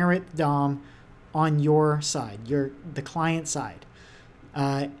generate the DOM on your side, the client side.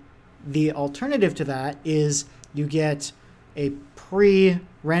 The alternative to that is you get a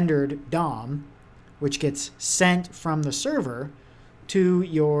pre-rendered DOM, which gets sent from the server to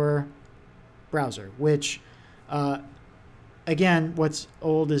your browser, which, again, what's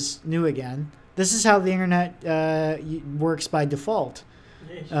old is new again. This is how the internet works by default.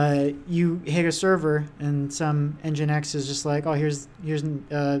 You hit a server and some Nginx is just like, oh, here's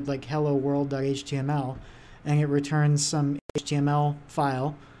like hello world.html, and it returns some HTML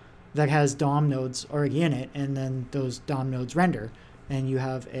file that has DOM nodes already in it, and then those DOM nodes render, and you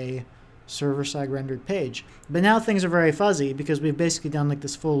have a server-side rendered page. But now things are very fuzzy because we've basically done like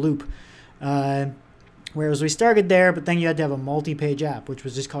this full loop. Whereas we started there, but then you had to have a multi-page app, which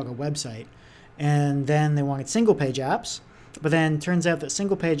was just called a website. And then they wanted single-page apps. But then it turns out that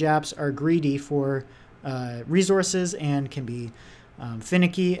single-page apps are greedy for resources and can be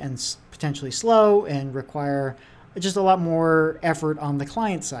finicky and potentially slow and require just a lot more effort on the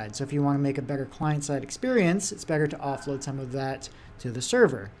client side. So if you want to make a better client-side experience, it's better to offload some of that to the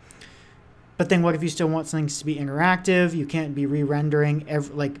server. But then what if you still want things to be interactive? You can't be re-rendering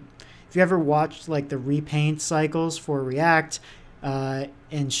if you ever watched like the repaint cycles for React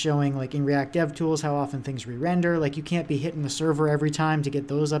and showing like in React DevTools how often things re-render, like you can't be hitting the server every time to get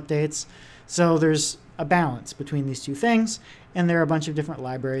those updates. So there's a balance between these two things, and there are a bunch of different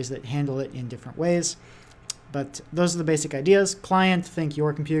libraries that handle it in different ways. But those are the basic ideas. Client, think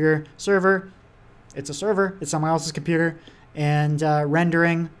your computer. Server, it's a server. It's someone else's computer. And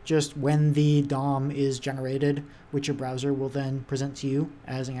rendering, just when the DOM is generated, which your browser will then present to you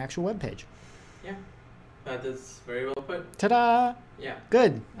as an actual web page. Yeah, that is very well put. Ta-da! Yeah.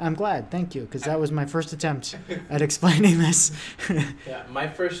 Good. I'm glad. Thank you, because that was my first attempt at explaining this. Yeah, my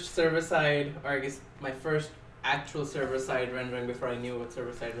first server-side, or I guess my first actual server-side rendering before I knew what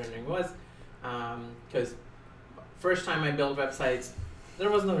server-side rendering was, because first time I built websites,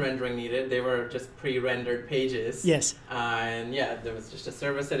 there was no rendering needed. They were just pre-rendered pages. Yes. And yeah, there was just a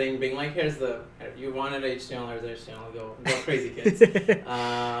server sitting being like, you wanted HTML, here's HTML, go crazy kids.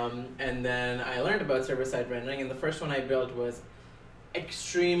 And then I learned about server-side rendering, and the first one I built was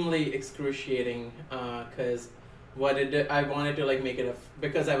extremely excruciating because I wanted to like make it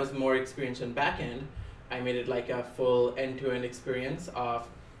because I was more experienced in backend, I made it like a full end-to-end experience of,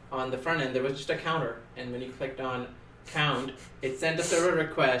 on the front end, there was just a counter, and when you clicked on count, it sent a server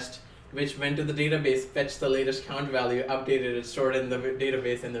request, which went to the database, fetched the latest count value, updated it, stored it in the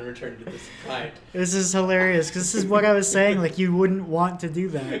database, and then returned to the client. This is hilarious, because this is what I was saying, like you wouldn't want to do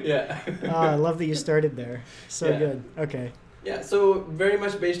that. Yeah. I love that you started there. So yeah. Good. Okay. Yeah, so very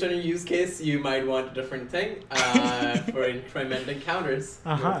much based on your use case, you might want a different thing for incrementing counters,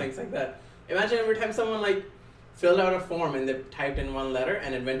 things like that. Imagine every time someone like filled out a form and they typed in one letter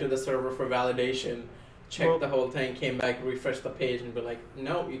and it went to the server for validation, checked the whole thing, came back, refreshed the page, and be like,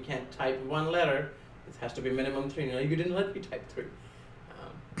 no, you can't type one letter. It has to be minimum 3. No, you didn't let me type 3.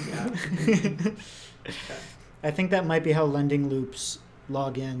 Yeah. Okay. I think that might be how Lending Loop's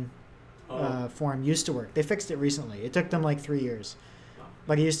login form used to work. They fixed it recently. It took them like 3 years.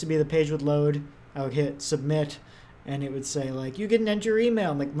 But it used to be the page would load, I would hit submit, and it would say like, you didn't enter your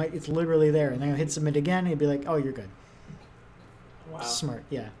email. Like it's literally there. And then I would hit submit again, and it'd be like, oh, you're good. Wow. Smart,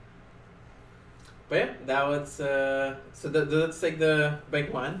 yeah. But yeah, that was, that's like the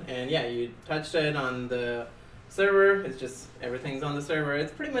big one. And yeah, you touched it on the server. It's just, everything's on the server.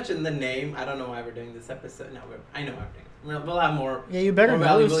 It's pretty much in the name. I don't know why we're doing this episode. No, I know everything. We'll have more, you better more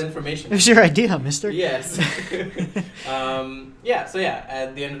valuable information. It's your idea, mister. Yes. Yeah, so yeah,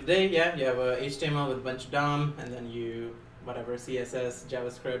 at the end of the day, yeah, you have a HTML with a bunch of DOM, and then you, whatever, CSS,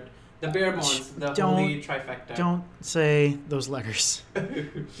 JavaScript, the bare bones, the holy trifecta. Don't say those letters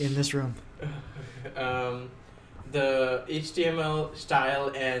in this room. The HTML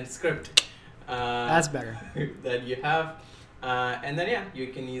style and script. That's better. That you have. And then yeah, you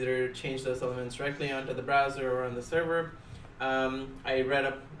can either change those elements directly onto the browser or on the server. I read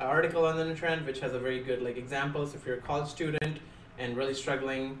an article on the internet which has a very good like examples. If you're a college student and really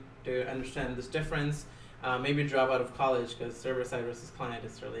struggling to understand this difference, maybe drop out of college because server side versus client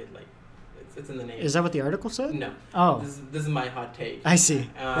is really like It's in the name. Is that what the article said? No. Oh. This is my hot take. I see.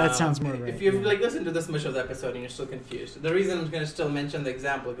 That sounds more right. If you've listened to this much of the episode and you're still confused, the reason I'm going to still mention the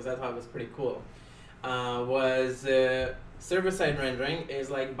example, because I thought it was pretty cool, was server-side rendering is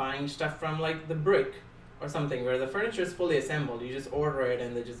like buying stuff from like the brick or something, where the furniture is fully assembled. You just order it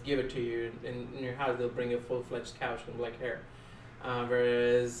and they just give it to you in your house. They'll bring a full-fledged couch and black hair.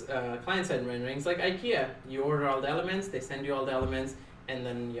 Whereas client-side rendering is like IKEA. You order all the elements, they send you all the elements, and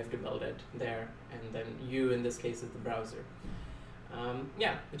then you have to build it there. And then you, in this case, is the browser.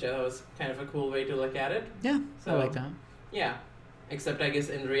 Which I thought was kind of a cool way to look at it. Yeah, so, I like that. Yeah, except I guess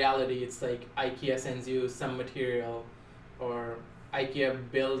in reality, it's like IKEA sends you some material, or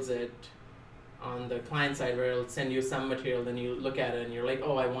IKEA builds it on the client side, where it'll send you some material, then you look at it and you're like,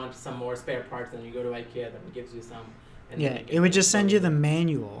 oh, I want some more spare parts, then you go to IKEA, then it gives you some. And yeah, it would just send you the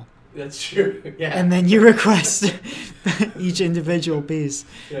manual. That's true, yeah. And then you request each individual piece.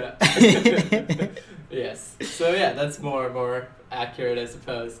 Yeah. Yes. So yeah, that's more accurate, I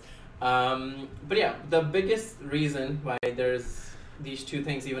suppose. But yeah, the biggest reason why there's these two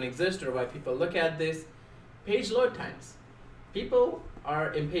things even exist, or why people look at this, page load times. People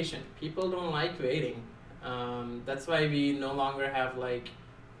are impatient. People don't like waiting. That's why we no longer have like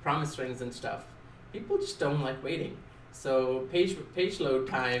promise rings and stuff. People just don't like waiting. So page load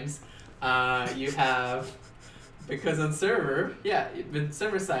times, you have, because on server, with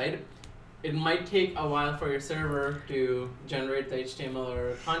server side, it might take a while for your server to generate the HTML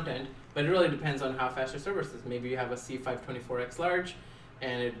or content, but it really depends on how fast your server is. Maybe you have a C524X large,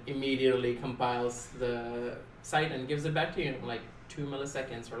 and it immediately compiles the site and gives it back to you in like 2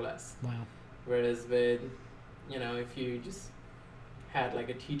 milliseconds or less. Wow. Whereas with, if you just had like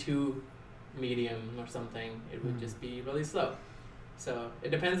a T2 medium or something, it would just be really slow. So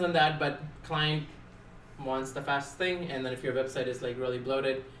it depends on that, but client wants the fastest thing, and then if your website is like really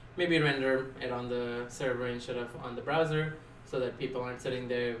bloated, maybe render it on the server instead of on the browser, so that people aren't sitting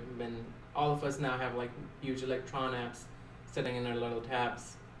there. When all of us now have like huge Electron apps sitting in our little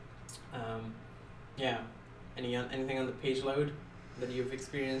tabs. Anything on the page load that you've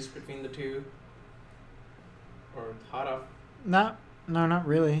experienced between the two, or thought of? No, not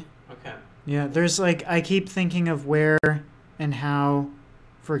really. Okay. Yeah, there's like, I keep thinking of where and how.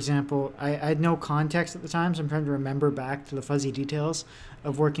 For example, I had no context at the time, so I'm trying to remember back to the fuzzy details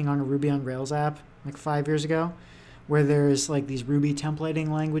of working on a Ruby on Rails app like 5 years ago, where there's like these Ruby templating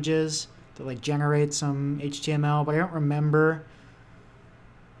languages that like generate some HTML, but I don't remember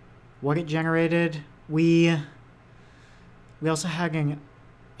what it generated. We also had an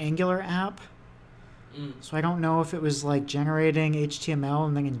Angular app, so I don't know if it was like generating HTML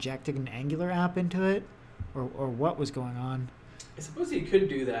and then injecting an Angular app into it, or what was going on. I suppose you could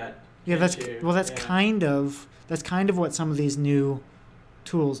do that. Yeah, that's kind of what some of these new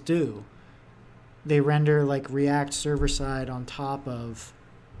tools do. They render like React server side on top of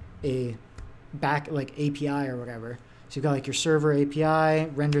a back like API or whatever. So you've got like your server API,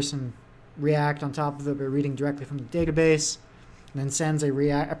 render some React on top of it by reading directly from the database, and then sends a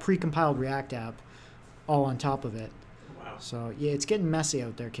precompiled React app all on top of it. Wow. So yeah, it's getting messy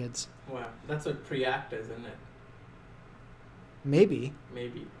out there, kids. Wow, that's what Preact is, isn't it? Maybe.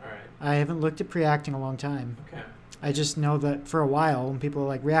 All right. I haven't looked at Preact in a long time. Okay. I just know that for a while, when people were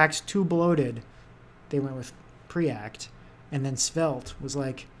like, React's too bloated, they went with Preact. And then Svelte was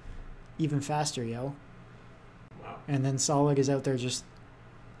like, even faster, yo. Wow. And then Solid is out there just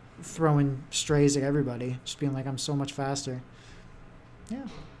throwing strays at everybody, just being like, I'm so much faster. Yeah.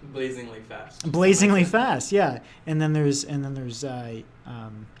 Blazingly fast. Blazingly fast, yeah. And then there's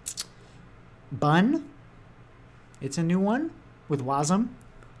Bun. It's a new one with Wasm.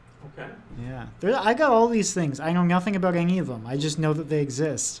 Okay. Yeah. I got all these things. I know nothing about any of them. I just know that they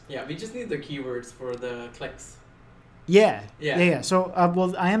exist. Yeah, we just need the keywords for the clicks. Yeah. Yeah. So,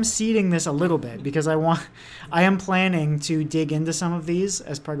 I am seeding this a little bit because I am planning to dig into some of these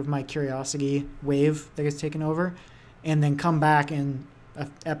as part of my curiosity wave that has taken over, and then come back in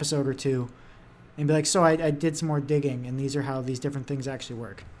an episode or two and be like, so I did some more digging, and these are how these different things actually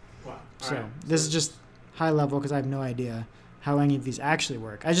work. Wow. So this is just high level because I have no idea how any of these actually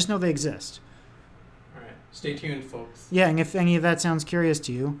work. I just know they exist. All right. Stay tuned, folks. Yeah, and if any of that sounds curious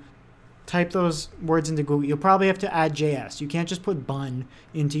to you, type those words into Google. You'll probably have to add JS. You can't just put bun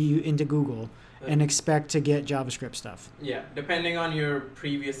into Google and expect to get JavaScript stuff. Yeah, depending on your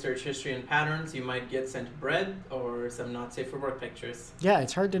previous search history and patterns, you might get sent bread or some not safe for work pictures. Yeah,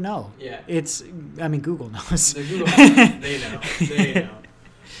 it's hard to know. Yeah. Google knows. The Google knows. They know.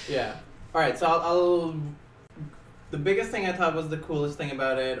 Yeah. All right, so the biggest thing I thought was the coolest thing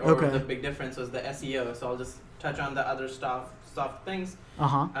about it, or the big difference, was the SEO. So I'll just touch on the other soft things.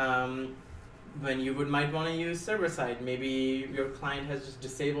 when you might want to use server side. Maybe your client has just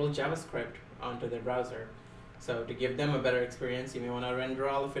disabled JavaScript onto their browser. So to give them a better experience, you may want to render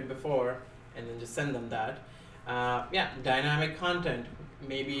all of it before and then just send them that. Dynamic content.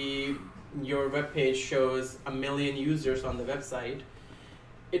 Maybe your web page shows 1 million users on the website.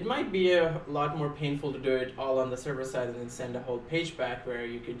 It might be a lot more painful to do it all on the server side and then send a whole page back, where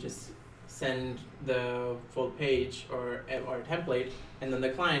you could just send the full page or a template, and then the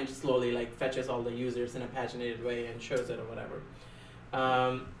client slowly like fetches all the users in a paginated way and shows it or whatever.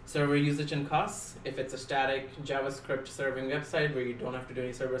 Server usage and costs. If it's a static JavaScript serving website where you don't have to do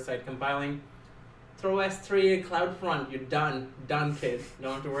any server-side compiling, throw S3 CloudFront. You're done, kid. You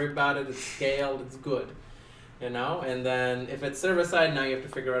don't have to worry about it. It's scaled. It's good. And then if it's server side, now you have to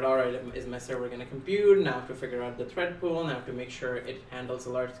figure out, all right, is my server going to compute? Now I have to figure out the thread pool. Now I have to make sure it handles a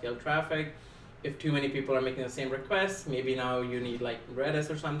large scale traffic. If too many people are making the same request, maybe now you need like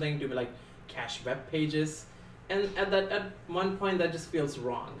Redis or something to like cache web pages. And at one point that just feels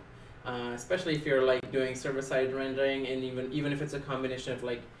wrong, especially if you're like doing server side rendering, and even if it's a combination of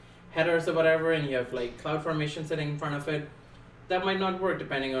like headers or whatever, and you have like CloudFormation sitting in front of it. That might not work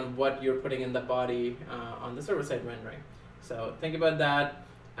depending on what you're putting in the body on the server-side rendering. So think about that.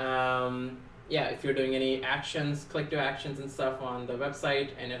 If you're doing any actions, click-to-actions and stuff on the website,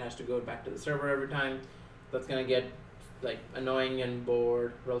 and it has to go back to the server every time, that's gonna get like annoying and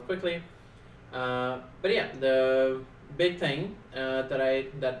bored real quickly. The big thing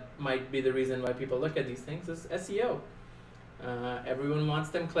that might be the reason why people look at these things is SEO. Everyone wants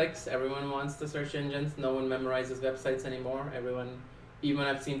them clicks. Everyone wants the search engines. No one memorizes websites anymore. Even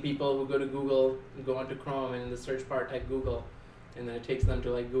I've seen people who go to Google, go onto Chrome, and in the search bar type Google, and then it takes them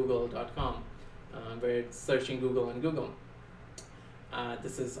to like google.com, where it's searching Google on Google. I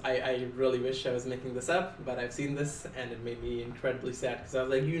really wish I was making this up, but I've seen this and it made me incredibly sad, because I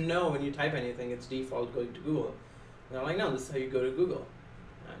was like, when you type anything, it's default going to Google. And I'm like, no, this is how you go to Google.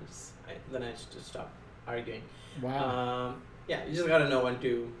 Then I just stopped arguing. Wow. You just gotta know when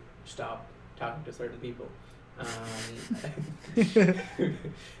to stop talking to certain people.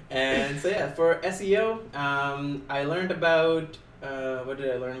 And so for SEO, I learned about, what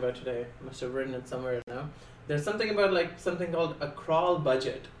did I learn about today? I must have written it somewhere now. There's something about like something called a crawl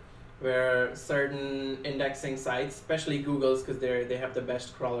budget, where certain indexing sites, especially Google's, because they have the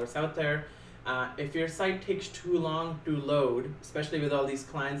best crawlers out there, if your site takes too long to load, especially with all these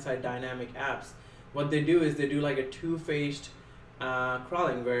client-side dynamic apps, what they do is they do like a two-phased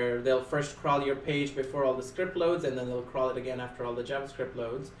crawling, where they'll first crawl your page before all the script loads, and then they'll crawl it again after all the JavaScript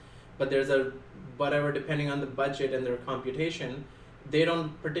loads. But there's depending on the budget and their computation, they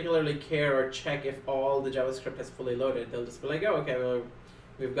don't particularly care or check if all the JavaScript has fully loaded. They'll just be like, oh, okay, well,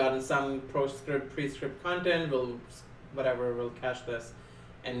 we've gotten some pre-script content, we'll cache this.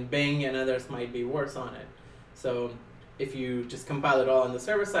 And Bing and others might be worse on it. So if you just compile it all on the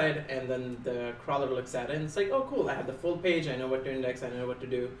server side, and then the crawler looks at it and it's like, oh cool, I have the full page, I know what to index, I know what to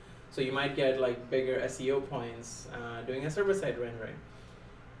do. So you might get like bigger SEO points doing a server side rendering.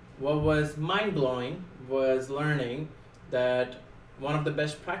 What was mind-blowing was learning that one of the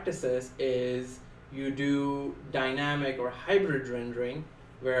best practices is you do dynamic or hybrid rendering,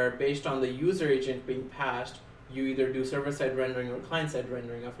 where based on the user agent being passed, you either do server-side rendering or client-side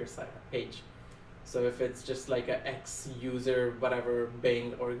rendering of your site page. So if it's just like a X user, whatever,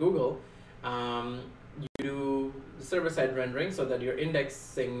 Bing or Google, you do server-side rendering so that your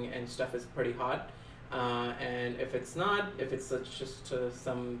indexing and stuff is pretty hot. And if it's not, if it's just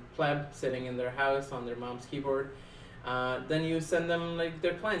some pleb sitting in their house on their mom's keyboard, then you send them like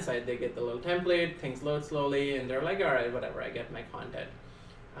their client side. They get the little template, things load slowly, and they're like, all right, whatever, I get my content.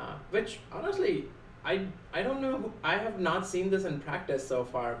 Which honestly, I don't know, I have not seen this in practice so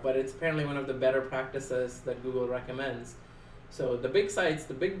far, but it's apparently one of the better practices that Google recommends. So the big sites,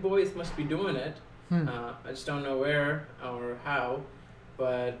 the big boys must be doing it. I just don't know where or how,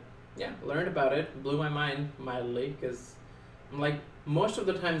 but yeah, learned about it, blew my mind mildly, because like most of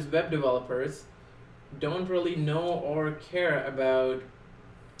the times web developers don't really know or care about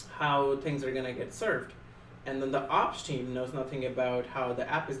how things are gonna get served. And then the ops team knows nothing about how the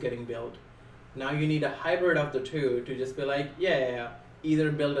app is getting built. Now you need a hybrid of the two to just be like, yeah,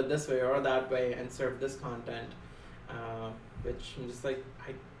 either build it this way or that way and serve this content. Which I'm just like,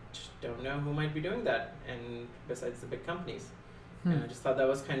 I just don't know who might be doing that, and besides the big companies. And I just thought that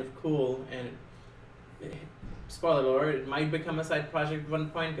was kind of cool, and spoiler alert, it might become a side project at one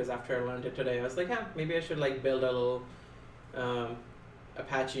point, because after I learned it today, I was like, maybe I should like build a little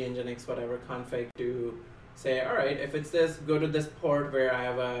Apache Nginx whatever config to say, all right, if it's this, go to this port where I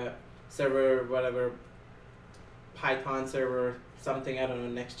have a server, whatever, Python server something, I don't know,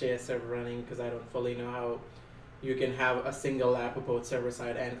 Next.js server running, because I don't fully know how you can have a single app of both server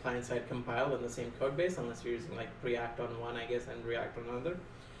side and client side compiled in the same code base, unless you're using like React on one, I guess, and React on another.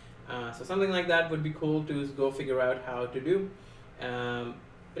 So something like that would be cool to go figure out how to do. But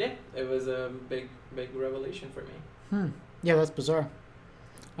yeah, it was a big revelation for me. Yeah, that's bizarre.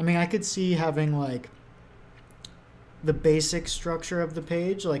 I mean, I could see having like the basic structure of the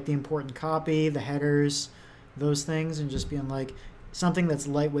page, like the important copy, the headers, those things, and just being like something that's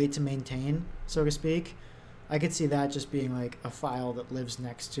lightweight to maintain, so to speak. I could see that just being like a file that lives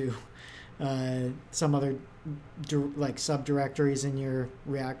next to some other like subdirectories in your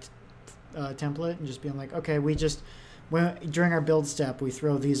React template, and just being like, okay, during our build step, we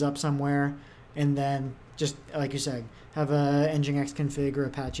throw these up somewhere, and then just like you said, have a nginx config or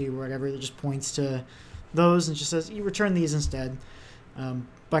Apache or whatever that just points to those and just says you return these instead.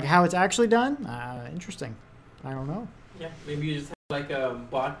 But how it's actually done, interesting. I don't know. Yeah, maybe you just have like a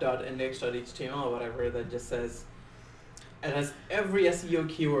bot.index.html or whatever that just says it has every SEO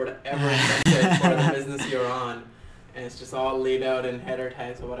keyword ever invented for the business you're on, and it's just all laid out in header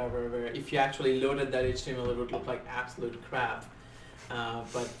tags or whatever, where if you actually loaded that HTML it would look like absolute crap,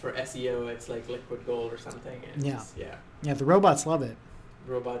 but for SEO it's like liquid gold or something. And yeah, the robots love it.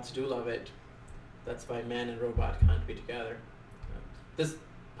 Robots do love it. That's why man and robot can't be together. This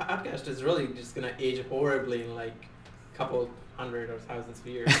podcast is really just gonna age horribly in like a couple hundred or thousands of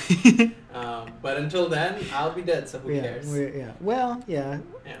years. But until then, I'll be dead, so who cares? Well, yeah.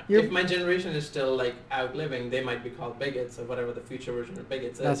 If my generation is still like outliving, they might be called bigots or whatever the future version of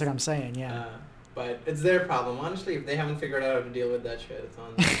bigots is. That's what I'm saying, yeah. But it's their problem. Honestly, if they haven't figured out how to deal with that shit, it's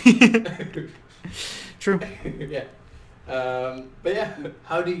on them. True. Yeah. But yeah,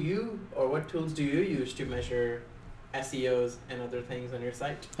 how do you, or what tools do you use to measure SEOs and other things on your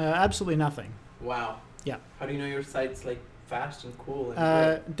site? Absolutely nothing. Wow. Yeah. How do you know your site's like fast and cool?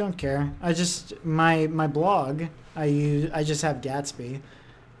 And don't care. I just my blog. I just have Gatsby,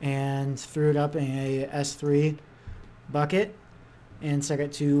 and threw it up in a S3 bucket, and set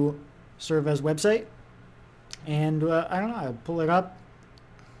it to serve as website. And I don't know. I pull it up.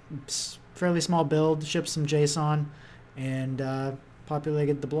 Fairly small build. Ship some JSON. And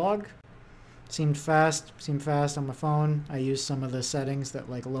populated the blog. Seemed fast on my phone. I used some of the settings that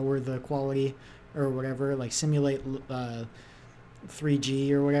like lower the quality or whatever, like simulate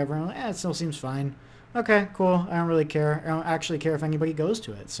 3G or whatever. I'm like, it still seems fine. Okay, cool. I don't really care. I don't actually care if anybody goes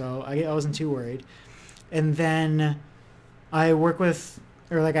to it, so I wasn't too worried. And then I work with,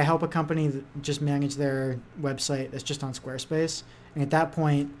 or like I help a company that just manage their website that's just on Squarespace. And at that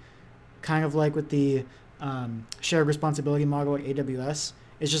point, kind of like with the shared responsibility model at AWS,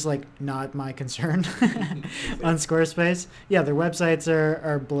 it's just like not my concern on Squarespace. Yeah, their websites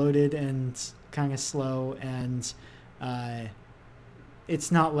are bloated and kind of slow, and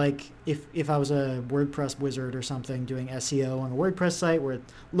it's not like if I was a WordPress wizard or something doing SEO on a WordPress site where it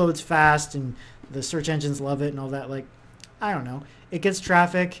loads fast and the search engines love it and all that. Like, I don't know. It gets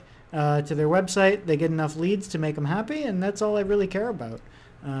traffic to their website. They get enough leads to make them happy, and that's all I really care about.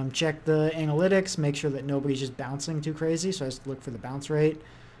 Check the analytics, make sure that nobody's just bouncing too crazy. So I just look for the bounce rate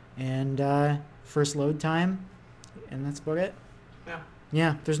and first load time, and that's about it.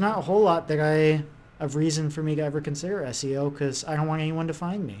 Yeah, there's not a whole lot of reason for me to ever consider SEO because I don't want anyone to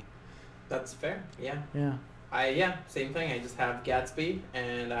find me. That's fair. Yeah. Yeah. Same thing. I just have Gatsby,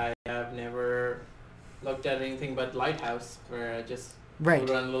 and I have never looked at anything but Lighthouse, where I just run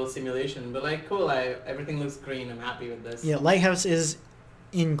a little simulation. But like, cool. Everything looks green. I'm happy with this. Yeah, Lighthouse is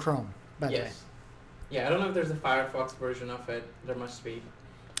in Chrome, by the way. Yeah, I don't know if there's a Firefox version of it. There must be.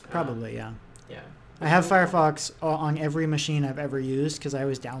 Probably, yeah. Yeah. I have Firefox on every machine I've ever used because I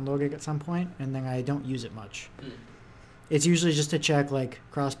always download it at some point, and then I don't use it much. It's usually just to check like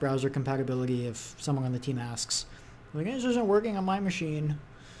cross-browser compatibility if someone on the team asks, like, this isn't working on my machine.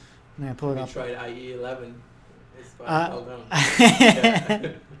 And I pull it up. You tried IE11. It's well done.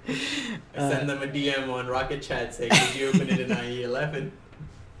 I send them a DM on Rocket Chat saying, could you open it in IE11?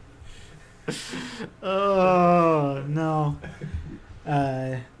 Oh, no.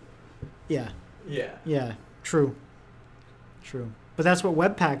 Yeah, true. But that's what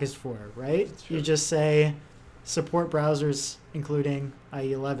Webpack is for, right? You just say support browsers including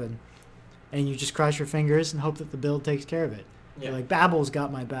IE11, and you just cross your fingers and hope that the build takes care of it. Yeah. You're like, Babbel's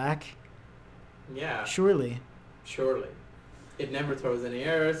got my back. Yeah. Surely. It never throws any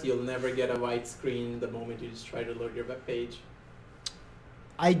errors. You'll never get a white screen the moment you just try to load your web page.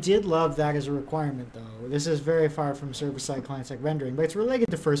 I did love that as a requirement, though. This is very far from server-side client-side rendering, but it's related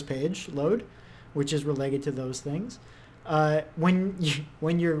to first page load, which is related to those things.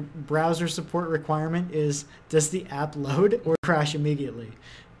 when your browser support requirement is, does the app load or crash immediately?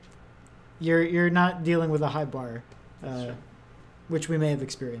 You're not dealing with a high bar, which we may have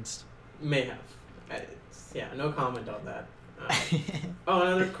experienced. May have. No comment on that.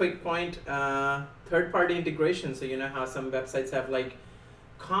 Another quick point, third-party integration. So you know how some websites have like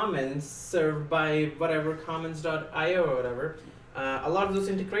comments served by whatever, comments.io or whatever. A lot of those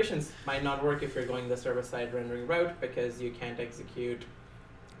integrations might not work if you're going the server-side rendering route, because you can't execute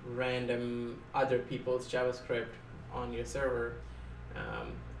random other people's JavaScript on your server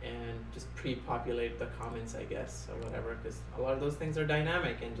and just pre-populate the comments, I guess, or whatever, because a lot of those things are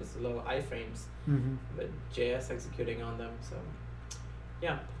dynamic and just little iframes with JS executing on them. So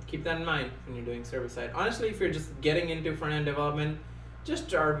yeah, keep that in mind when you're doing server-side. Honestly, if you're just getting into front-end development, just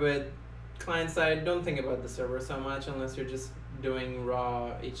start with client-side. Don't think about the server so much unless you're just doing raw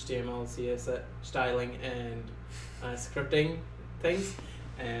HTML, CSS styling and scripting things,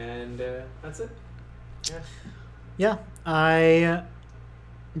 and that's it. Yeah, I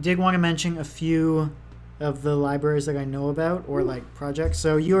did want to mention a few of the libraries that I know about, or like projects.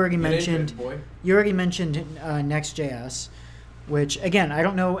 So you already mentioned Next.js, which again, I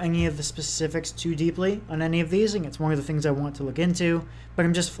don't know any of the specifics too deeply on any of these, and it's one of the things I want to look into, but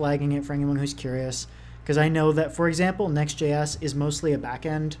I'm just flagging it for anyone who's curious, because I know that, for example, Next.js is mostly a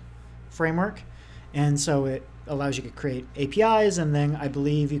backend framework, and so it allows you to create APIs, and then I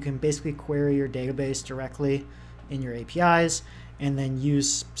believe you can basically query your database directly in your APIs, and then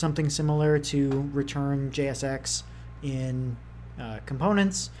use something similar to return JSX in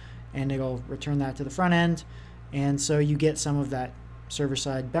components, and it'll return that to the front end. And so you get some of that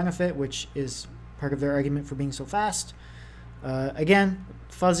server-side benefit, which is part of their argument for being so fast. Again,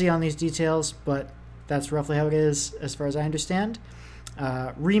 fuzzy on these details, but that's roughly how it is as far as I understand.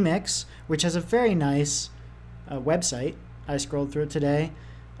 Remix, which has a very nice website. I scrolled through it today.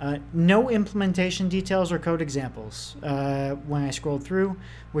 No implementation details or code examples when I scrolled through,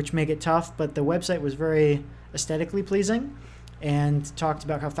 which make it tough, but the website was very aesthetically pleasing and talked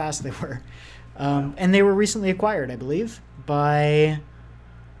about how fast they were. And they were recently acquired, I believe, by...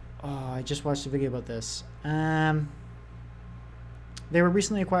 I just watched a video about this. They were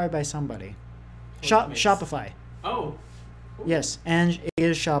recently acquired by somebody. Shopify. Oh. Cool. Yes, and it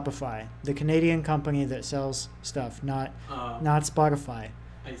is Shopify, the Canadian company that sells stuff, not Spotify.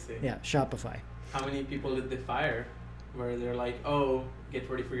 I see. Yeah, Shopify. How many people did they fire? Where they're like, oh, get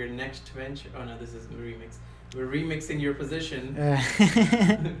ready for your next venture. Oh no, this is a remix. We're remixing your position.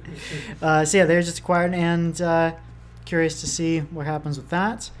 So yeah, they're just acquired, and curious to see what happens with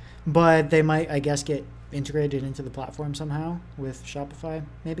that. But they might, I guess, get integrated into the platform somehow with Shopify,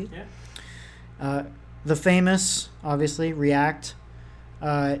 maybe. Yeah. The famous, obviously, React.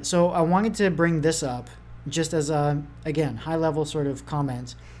 So I wanted to bring this up just as a, again, high-level sort of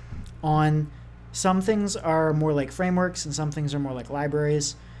comment on some things are more like frameworks and some things are more like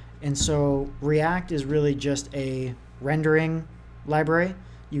libraries. And so React is really just a rendering library.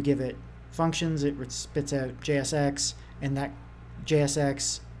 You give it functions, it spits out JSX, and that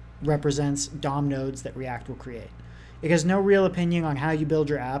JSX represents DOM nodes that React will create. It has no real opinion on how you build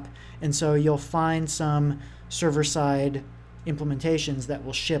your app, and so you'll find some server-side implementations that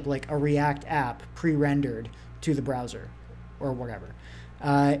will ship like a React app pre-rendered to the browser or whatever.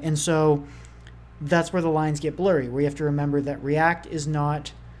 And so that's where the lines get blurry, where you have to remember that React is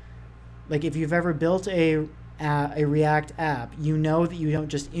not, like if you've ever built a React app, you know that you don't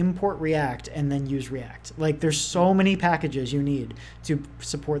just import React and then use React. Like there's so many packages you need to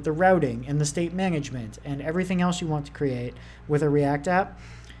support the routing and the state management and everything else you want to create with a React app.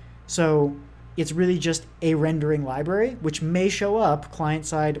 So it's really just a rendering library, which may show up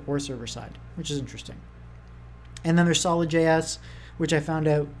client-side or server-side, which is interesting. And then there's Solid.js, which I found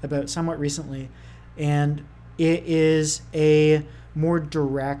out about somewhat recently, and it is a more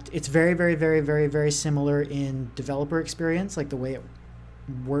direct, it's very, very, very, very, very similar in developer experience, like the way it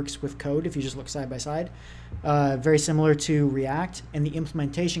works with code if you just look side by side. Very similar to React, and the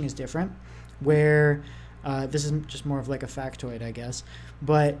implementation is different, where this is just more of like a factoid, I guess,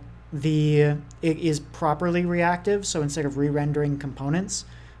 but it is properly reactive, so instead of re-rendering components,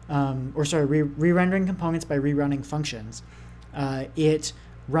 re-rendering components by rerunning functions, it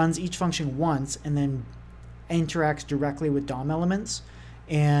runs each function once and then interacts directly with DOM elements,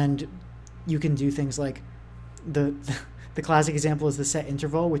 and you can do things like the classic example is the set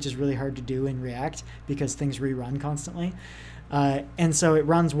interval, which is really hard to do in React because things rerun constantly, and so it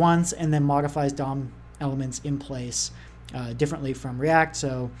runs once and then modifies DOM elements in place differently from React.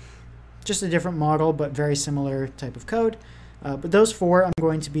 So just a different model, but very similar type of code. But those 4 I'm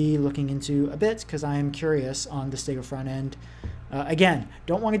going to be looking into a bit because I am curious on the Stego front end. Again,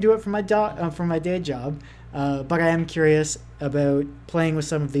 don't want to do it for my day job, but I am curious about playing with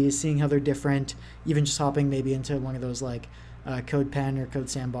some of these, seeing how they're different, even just hopping maybe into one of those like CodePen or Code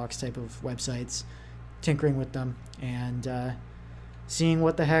Sandbox type of websites, tinkering with them, and seeing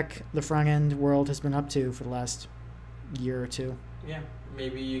what the heck the front end world has been up to for the last year or 2. Yeah,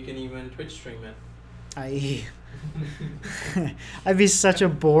 maybe you can even Twitch stream it. I'd be such a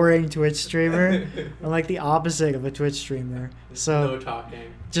boring Twitch streamer. I'm like the opposite of a Twitch streamer. So no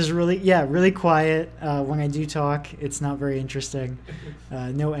talking. Just really quiet. When I do talk, it's not very interesting.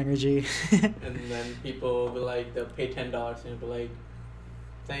 No energy. And then people will be like, they'll pay $10 and be like,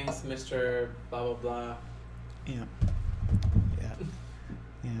 thanks, Mr. Blah blah blah. Yeah.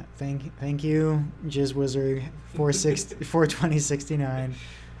 Thank you, Jizz Wizard 42069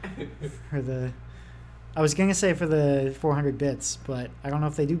 for the. I was gonna say for the 400 bits, but I don't know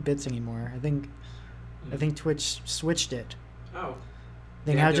if they do bits anymore. I think Twitch switched it. Oh.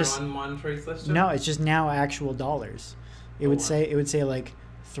 They now just on monetary system? No, it's just now actual dollars. It would say like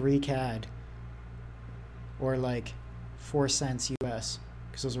 3 CAD or like 4 cents US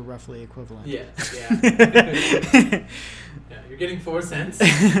because those are roughly equivalent. Yeah. Yeah, you're getting 4 cents.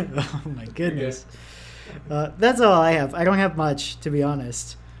 Oh my goodness. That's all I have. I don't have much, to be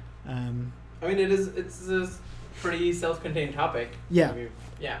honest. I mean, it's a pretty self-contained topic. Yeah. We've,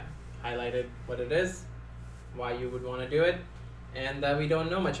 highlighted what it is, why you would want to do it, and that we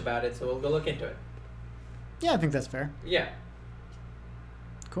don't know much about it, so we'll go look into it. Yeah, I think that's fair. Yeah.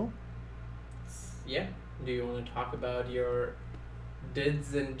 Cool. Yeah. Do you want to talk about your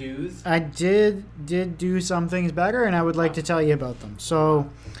dids and do's? I did do some things better, and I would like to tell you about them. So,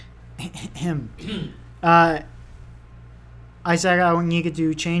 I said I needed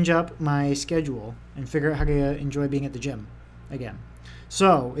to change up my schedule and figure out how to enjoy being at the gym again.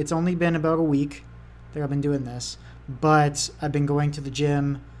 So it's only been about a week that I've been doing this, but I've been going to the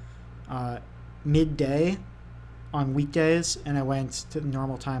gym midday on weekdays, and I went to the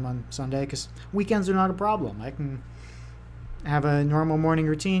normal time on Sunday because weekends are not a problem. I can have a normal morning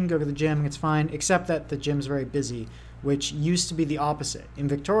routine, go to the gym, and it's fine, except that the gym's very busy, which used to be the opposite. In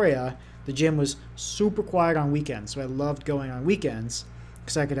Victoria, the gym was super quiet on weekends, so I loved going on weekends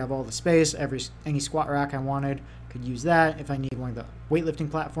because I could have all the space, any squat rack I wanted, could use that. If I need one of the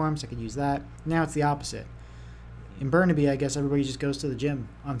weightlifting platforms, I could use that. Now it's the opposite. In Burnaby, I guess everybody just goes to the gym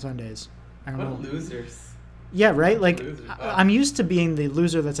on Sundays. I don't know. What losers. Yeah, right? Like, Wow. I'm used to being the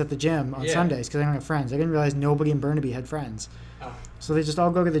loser that's at the gym on Sundays because I don't have friends. I didn't realize nobody in Burnaby had friends. Oh. So they just all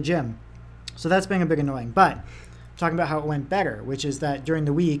go to the gym. So that's been a bit annoying. But I'm talking about how it went better, which is that during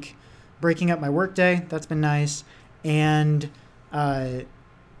the week, breaking up my workday, that's been nice. And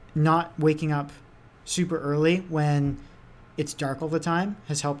not waking up super early when it's dark all the time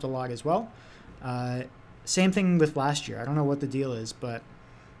has helped a lot as well. Same thing with last year. I don't know what the deal is, but...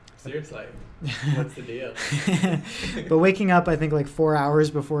 Seriously, what's the deal? But waking up, I think, like 4 hours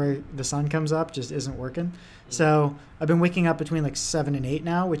before the sun comes up just isn't working. Mm-hmm. So I've been waking up between like 7 and 8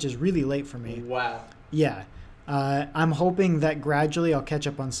 now, which is really late for me. Wow. Yeah. I'm hoping that gradually I'll catch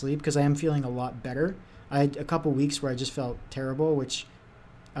up on sleep because I am feeling a lot better. I had a couple weeks where I just felt terrible,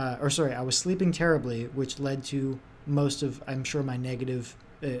 I was sleeping terribly, which led to most of, I'm sure, my negative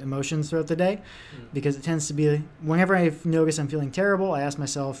emotions throughout the day, because it tends to be whenever I notice I'm feeling terrible, I ask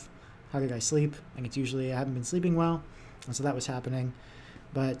myself, how did I sleep? And it's usually I haven't been sleeping well, and so that was happening.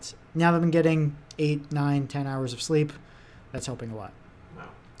 But now that I've been getting 8, 9, 10 hours of sleep, that's helping a lot. Wow.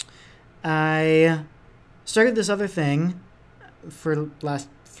 I started this other thing for the last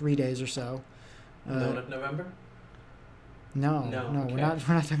 3 days or so. Donut November? No, okay. we're not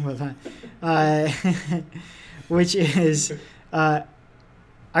talking about that. Which is, I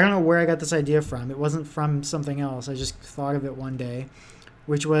don't know where I got this idea from. It wasn't from something else. I just thought of it one day,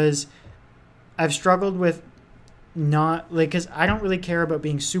 which was I've struggled with because I don't really care about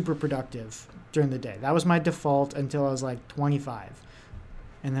being super productive during the day. That was my default until I was like 25.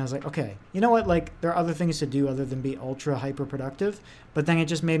 And then I was like, okay, you know what? Like, there are other things to do other than be ultra hyper productive. But then it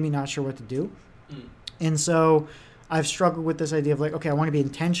just made me not sure what to do. And so I've struggled with this idea of like, okay, I want to be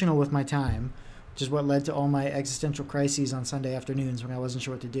intentional with my time, which is what led to all my existential crises on Sunday afternoons when I wasn't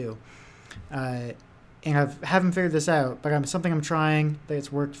sure what to do. And I haven't figured this out, but something I'm trying that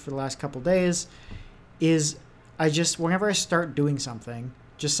it's worked for the last couple days is whenever I start doing something,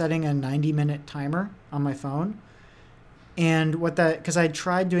 just setting a 90-minute timer on my phone. And because I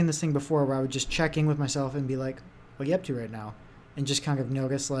tried doing this thing before where I would just check in with myself and be like, what are you up to right now? And just kind of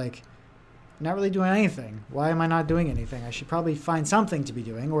notice like not really doing anything. Why am I not doing anything? I should probably find something to be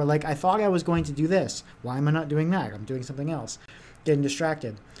doing. Or like, I thought I was going to do this. Why am I not doing that? I'm doing something else. Getting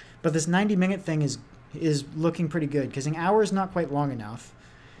distracted. But this 90-minute thing is looking pretty good because an hour is not quite long enough.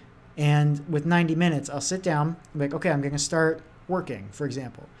 And with 90 minutes, I'll sit down, I'm like, okay, I'm going to start working, for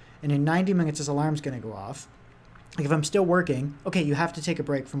example. And in 90 minutes, this alarm's going to go off. Like if I'm still working, okay, you have to take a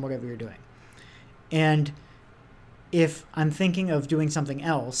break from whatever you're doing. And if I'm thinking of doing something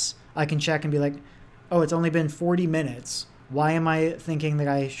else, I can check and be like, oh, it's only been 40 minutes. Why am I thinking that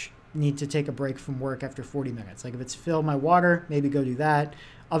I need to take a break from work after 40 minutes? Like if it's fill my water, maybe go do that.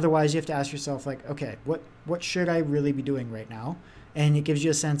 Otherwise, you have to ask yourself like, okay, what should I really be doing right now? And it gives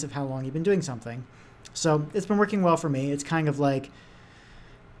you a sense of how long you've been doing something. So it's been working well for me. It's kind of like,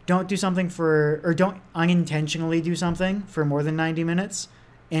 don't unintentionally do something for more than 90 minutes.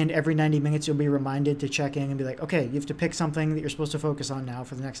 And every 90 minutes, you'll be reminded to check in and be like, okay, you have to pick something that you're supposed to focus on now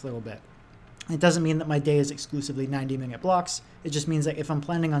for the next little bit. It doesn't mean that my day is exclusively 90-minute blocks. It just means that if I'm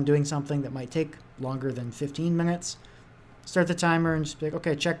planning on doing something that might take longer than 15 minutes, start the timer and just be like,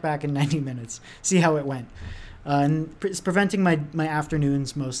 okay, check back in 90 minutes, see how it went. And it's preventing my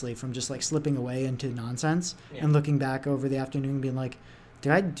afternoons mostly from just like slipping away into nonsense and looking back over the afternoon and being like,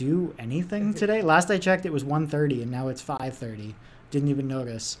 did I do anything today? Last I checked, it was 1:30 and now it's 5:30. Didn't even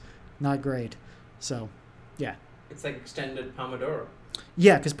notice. Not great. So, yeah. It's like extended Pomodoro.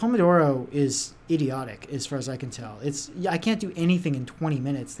 Yeah, because Pomodoro is idiotic as far as I can tell. I can't do anything in 20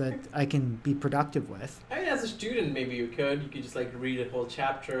 minutes that I can be productive with. I mean, as a student, maybe you could just like read a whole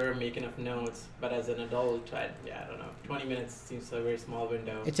chapter, make enough notes. But as an adult, I don't know. 20 minutes seems like a very small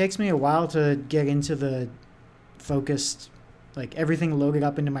window. It takes me a while to get into the focused, like everything loaded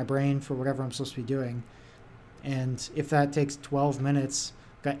up into my brain for whatever I'm supposed to be doing. And if that takes 12 minutes,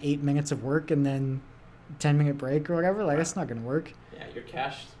 got 8 minutes of work and then 10-minute break or whatever, like that's not going to work. Yeah, your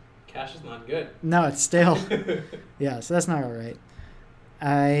cash is not good. No, it's stale. Yeah, so that's not all right.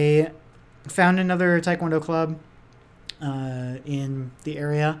 I found another Taekwondo club in the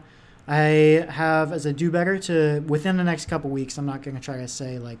area. I have, as a do-better, to within the next couple weeks, I'm not going to try to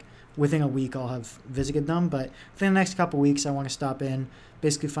say like within a week I'll have visited them, but within the next couple weeks I want to stop in,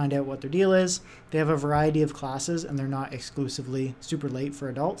 basically find out what their deal is. They have a variety of classes and they're not exclusively super late for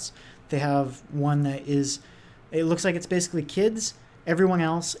adults. They have one that is, it looks like it's basically kids, everyone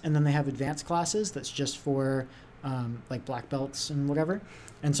else, and then they have advanced classes that's just for like black belts and whatever.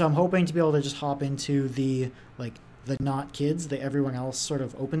 And so I'm hoping to be able to just hop into the not kids, the everyone else sort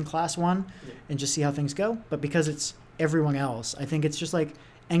of open class one and just see how things go. But because it's everyone else, I think it's just like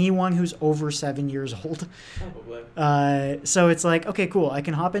anyone who's over 7 years old. Probably. So it's like, okay, cool. I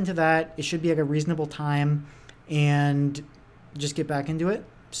can hop into that. It should be at a reasonable time and just get back into it,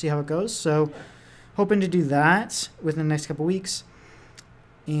 see how it goes. So hoping to do that within the next couple weeks.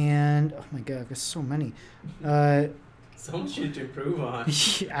 And, oh my God, there's so many. So much to improve on.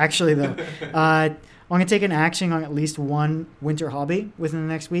 Actually, though, I'm going to take an action on at least one winter hobby within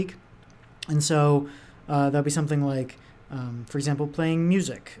the next week. And so that'll be something like, for example, playing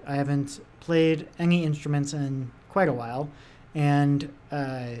music. I haven't played any instruments in quite a while. And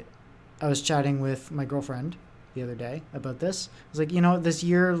I was chatting with my girlfriend the other day about this. I was like, this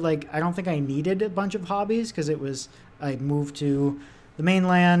year, like, I don't think I needed a bunch of hobbies because I moved to the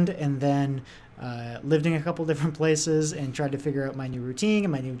mainland and then lived in a couple different places and tried to figure out my new routine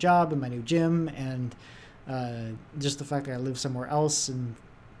and my new job and my new gym and just the fact that I live somewhere else and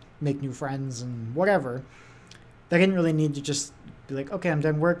make new friends and whatever. I didn't really need to just be like, okay, I'm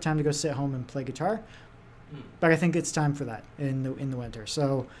done work, time to go sit home and play guitar. But I think it's time for that in the winter.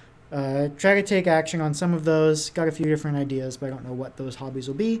 So try to take action on some of those. Got a few different ideas, but I don't know what those hobbies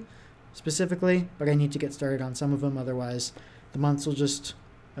will be specifically. But I need to get started on some of them. Otherwise, the months will just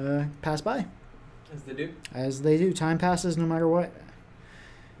pass by. As they do. As they do. Time passes no matter what.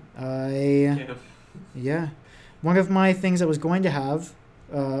 Yeah. One of my things I was going to have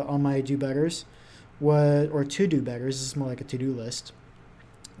on my do-betters or to-do-betters, this is more like a to-do list,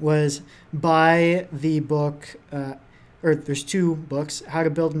 was buy the book, or there's two books, How to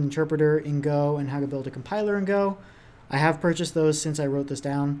Build an Interpreter in Go and How to Build a Compiler in Go. I have purchased those since I wrote this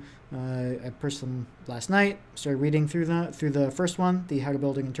down. I purchased them last night, started reading through the first one, the How to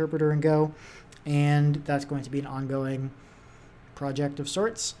Build an Interpreter in Go, and that's going to be an ongoing project of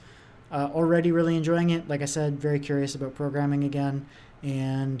sorts. Already really enjoying it. Like I said, very curious about programming again,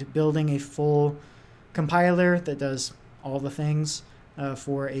 and building a full compiler that does all the things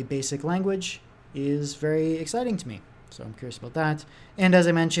for a basic language is very exciting to me. So I'm curious about that. And as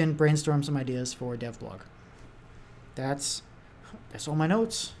I mentioned, brainstorm some ideas for DevBlog. That's all my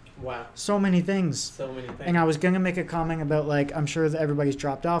notes. Wow. So many things. So many things. And I was going to make a comment about, like, I'm sure that everybody's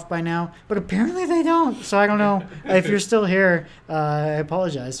dropped off by now, but apparently they don't. So I don't know. If you're still here, I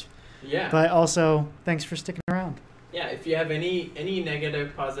apologize. Yeah. But also, thanks for sticking around. Yeah, if you have any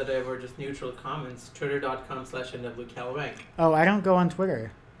negative, positive, or just neutral comments, twitter.com/nwcalbank. Oh, I don't go on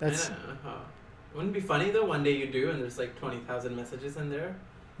Twitter. That's... Wouldn't it be funny, though, one day you do, and there's like 20,000 messages in there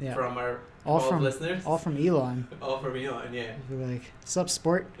from our listeners? All from Elon. All from Elon, yeah. You're like, sup,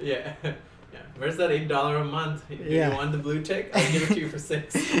 sport? Yeah. Yeah. Where's that $8 a month? Do you want the blue tick? I'll give it to you for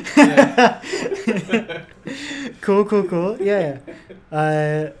 $6. Yeah. Cool. Yeah.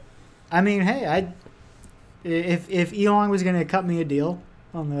 I mean, hey, if Elon was gonna cut me a deal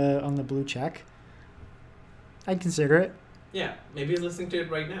on the blue check, I'd consider it. Yeah, maybe he's listening to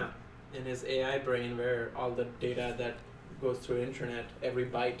it right now in his AI brain, where all the data that goes through the internet, every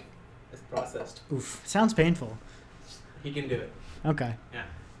byte is processed. Oof, sounds painful. He can do it. Okay. Yeah.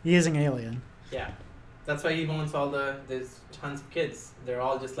 He is an alien. Yeah, that's why he owns there's tons of kids. They're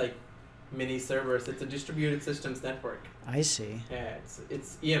all just like mini servers. It's a distributed systems network. I see. Yeah,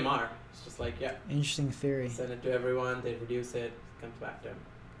 it's EMR. It's just like, Interesting theory. Send it to everyone, they reduce it, comes back to them.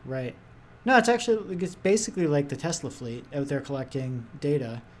 Right. No, it's basically like the Tesla fleet out there collecting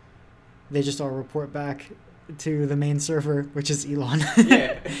data. They just all report back to the main server, which is Elon.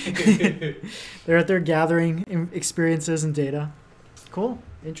 Yeah. They're out there gathering experiences and data. Cool.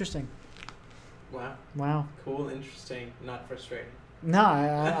 Interesting. Wow. Cool, interesting, not frustrating. No,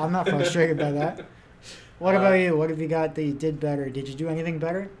 I'm not frustrated by that. What about you? What have you got that you did better? Did you do anything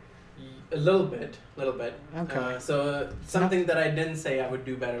better? A little bit. Okay. Something that I didn't say I would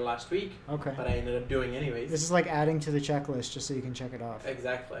do better last week. Okay. But I ended up doing anyways. This is like adding to the checklist just so you can check it off.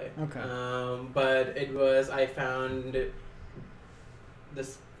 Exactly. Okay. But I found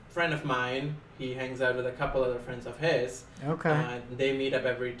this friend of mine. He hangs out with a couple other friends of his. Okay. They meet up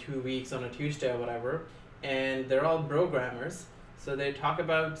every 2 weeks on a Tuesday or whatever, and they're all programmers. So they talk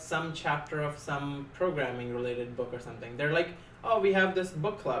about some chapter of some programming related book or something. They're like, oh, we have this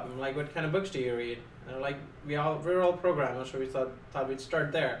book club. I'm like, what kind of books do you read? And they're like, we're all programmers, so we thought we'd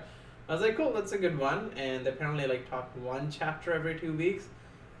start there. I was like, cool, that's a good one. And they apparently like talk one chapter every 2 weeks,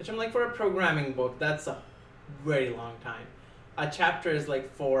 which I'm like, for a programming book, that's a very long time. A chapter is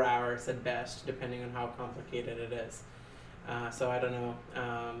like 4 hours at best, depending on how complicated it is. So I don't know,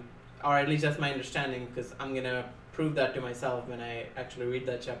 or at least that's my understanding, because I'm gonna prove that to myself when I actually read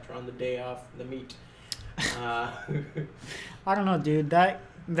that chapter on the day of the meet. I don't know, dude. That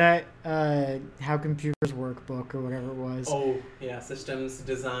How Computers Work book or whatever it was. Oh, yeah, systems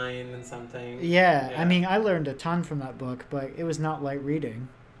design and something. Yeah, I mean, I learned a ton from that book, but it was not light reading.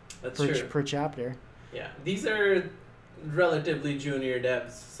 That's per, true. Per chapter. Yeah, these are relatively junior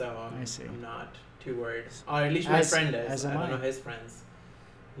devs, so I'm not too worried. Or at least my friend is. I don't know his friends.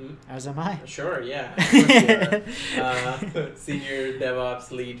 As am I. Sure, yeah. Of course you are. Senior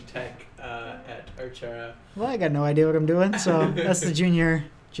DevOps lead tech at Archera. Well, I got no idea what I'm doing, so that's the junior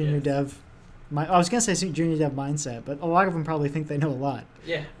dev. I was going to say junior dev mindset, but a lot of them probably think they know a lot.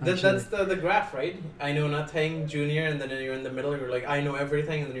 Yeah, that's the graph, right? I know nothing, junior, and then you're in the middle, you're like, I know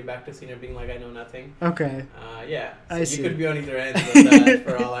everything, and then you're back to senior being like, I know nothing. Okay. Yeah, so I see. You could be on either end of that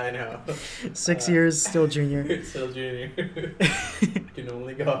for all I know. 6 years, still junior. Still junior. Can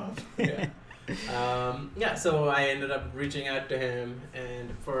only go up. Yeah. So I ended up reaching out to him,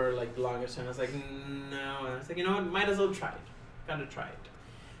 and for like the longest time I was like, no, and I was like, you know what, might as well try it. Gotta try it.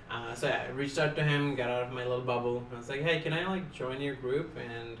 So yeah, I reached out to him, got out of my little bubble. I was like, hey, can I like join your group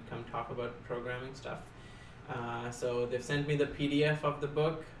and come talk about programming stuff? So they've sent me the PDF of the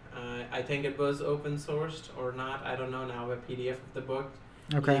book. I think it was open sourced or not. I don't know now, a PDF of the book,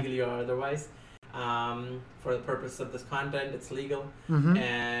 legally or otherwise. For the purpose of this content, it's legal. Mm-hmm.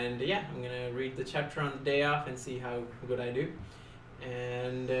 And yeah, I'm going to read the chapter on the day off and see how good I do.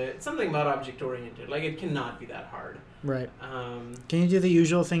 And it's something about object-oriented. Like, it cannot be that hard. Right. Can you do the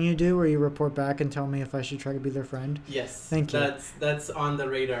usual thing you do where you report back and tell me if I should try to be their friend? Yes. Thank you. That's on the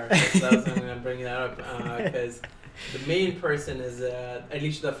radar. That's I'm going to bring that up because the main person is, at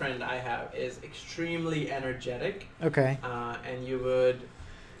least the friend I have, is extremely energetic. Okay. And you would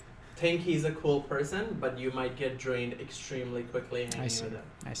think he's a cool person, but you might get drained extremely quickly hanging with him.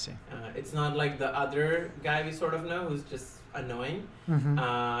 I see. It's not like the other guy we sort of know who's just annoying. Mm-hmm.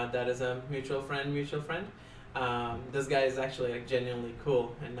 That is a mutual friend. This guy is actually like genuinely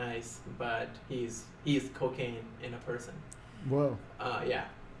cool and nice, but he's cocaine in a person. Whoa. Yeah.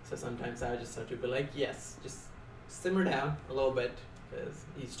 So sometimes I just have to be like, yes, just simmer down a little bit because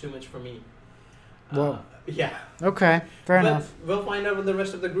he's too much for me. Whoa. Yeah. Okay, fair But enough. we'll find out what the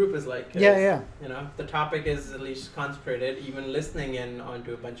rest of the group is like. 'Cause, Yeah. You know, the topic is at least concentrated. Even listening in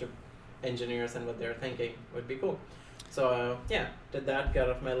onto a bunch of engineers and what they're thinking would be cool. So yeah, did that, got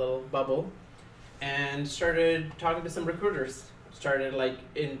off my little bubble, and started talking to some recruiters. Started like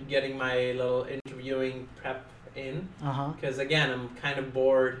in getting my little interviewing prep in, because again I'm kind of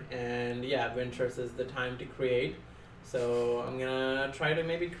bored, and yeah, Winters is the time to create. So I'm gonna try to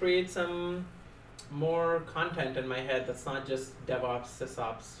maybe create some more content in my head that's not just DevOps,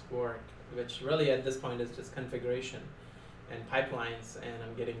 SysOps work, which really at this point is just configuration and pipelines, and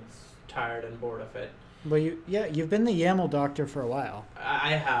I'm getting tired and bored of it. Well, you've been the YAML doctor for a while.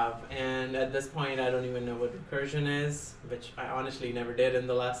 I have, and at this point I don't even know what recursion is, which I honestly never did in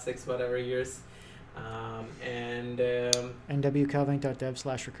the last 6 whatever years.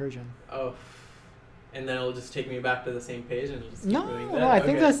 nwcalving.dev/recursion. Oh, and then it'll just take me back to the same page and just keep doing that. No, I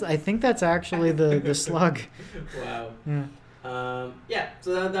think that's actually the slug. Wow. Yeah. Yeah,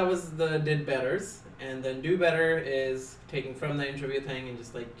 so that was the did betters, and then do better is taking from the interview thing and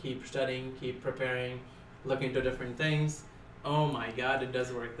just like keep studying, keep preparing, looking into different things. Oh my god, it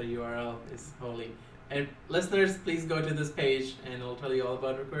does work. The URL is holy. And listeners, please go to this page and it'll tell you all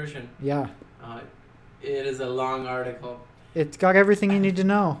about recursion. Yeah. It is a long article. It's got everything you need to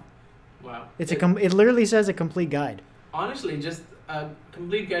know. Wow. It literally says a complete guide. Honestly, just a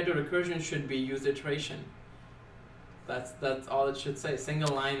complete guide to recursion should be use iteration. That's all it should say.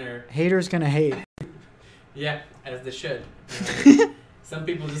 Single liner. Haters gonna hate. Yeah, as they should. Some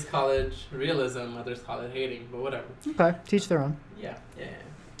people just call it realism, others call it hating, but whatever. Okay, teach their own. Yeah.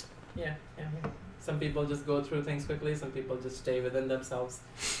 Some people just go through things quickly. Some people just stay within themselves.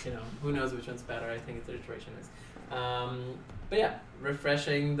 You know, who knows which one's better? I think it's the iteration is. But yeah,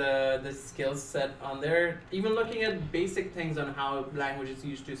 refreshing the skill set on there. Even looking at basic things on how languages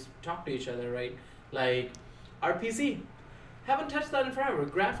used to talk to each other, right? Like RPC. Haven't touched that in forever.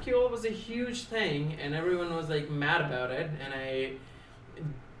 GraphQL was a huge thing, and everyone was like mad about it. And I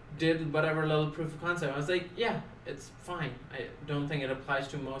did whatever little proof of concept. I was like, yeah, it's fine. I don't think it applies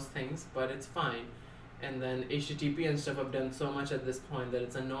to most things, but it's fine. And then HTTP and stuff I've done so much at this point that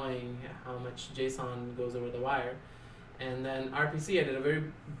it's annoying how much JSON goes over the wire. And then RPC, I did a very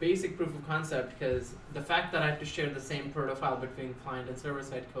basic proof of concept because the fact that I have to share the same proto file between client and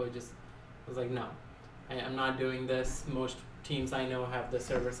server-side code just was like, no, I'm not doing this. Most teams I know have the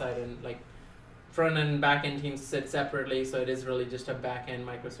server-side and like front and back end teams sit separately, so it is really just a back end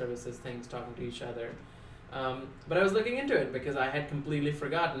microservices things talking to each other. But I was looking into it because I had completely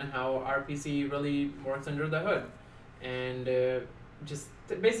forgotten how RPC really works under the hood, and just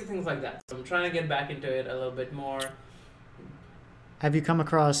basic things like that. So I'm trying to get back into it a little bit more. Have you come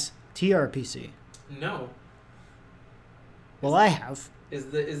across tRPC? No. Well, I have.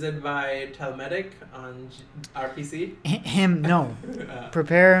 Is it by Telmetic on RPC? No.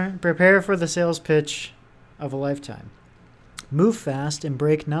 Prepare for the sales pitch of a lifetime. Move fast and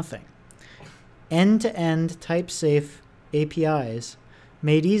break nothing. End-to-end type-safe APIs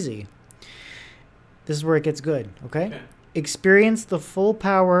made easy. This is where it gets good, okay? Experience the full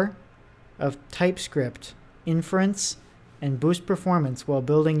power of TypeScript inference and boost performance while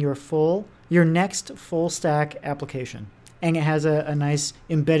building your next full stack application. And it has a nice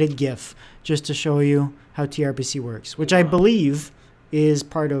embedded GIF just to show you how tRPC works, which I believe is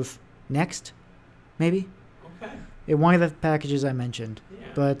part of Next, maybe? Okay. One of the packages I mentioned. Yeah.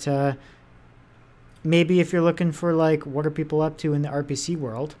 But maybe if you're looking for like what are people up to in the RPC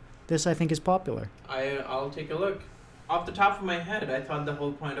world, this I think is popular. I'll take a look. Off the top of my head, I thought the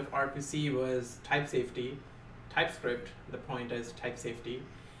whole point of RPC was type safety. TypeScript, the point is type safety.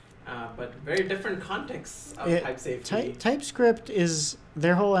 But very different contexts of type safety. TypeScript is,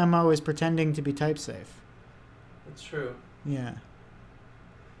 their whole MO is pretending to be type safe. That's true. Yeah.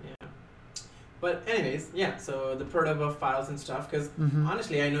 Yeah. But anyways, yeah, so the protobuf files and stuff, because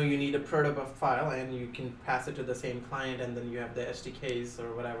honestly, I know you need a protobuf file and you can pass it to the same client and then you have the SDKs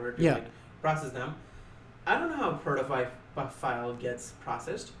or whatever to like process them. I don't know how a protobuf file gets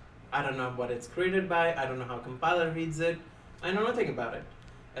processed. I don't know what it's created by. I don't know how a compiler reads it. I know nothing about it.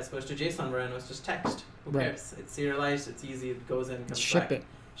 As opposed to JSON where I know it's just text. Who cares? It's serialized, it's easy, it goes in, comes back.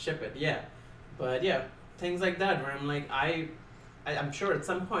 Ship it, yeah. But yeah, things like that where I'm like, I'm sure at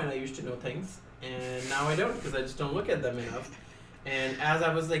some point I used to know things, and now I don't because I just don't look at them enough. And as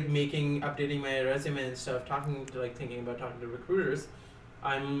I was like updating my resume and stuff, thinking about talking to recruiters,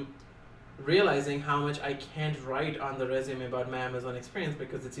 I'm realizing how much I can't write on the resume about my Amazon experience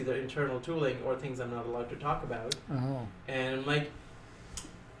because it's either internal tooling or things I'm not allowed to talk about. Oh. And I'm like,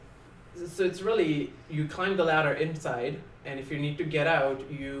 so it's really, you climb the ladder inside, and if you need to get out,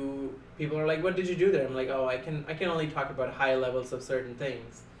 people are like, what did you do there? I'm like, oh, I can only talk about high levels of certain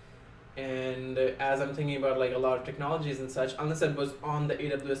things. And as I'm thinking about like a lot of technologies and such, unless it was on the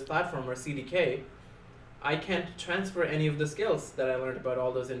AWS platform or CDK, I can't transfer any of the skills that I learned about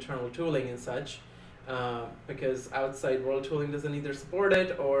all those internal tooling and such, because outside world tooling doesn't either support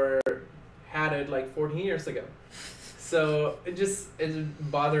it or had it like 14 years ago. So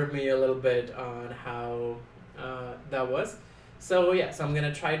it bothered me a little bit on how that was. So yeah, so I'm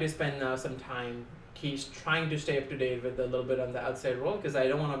gonna try to spend now some time trying to stay up to date with a little bit on the outside world, because I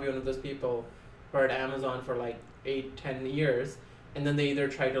don't want to be one of those people who are at Amazon for like 8-10 years, and then they either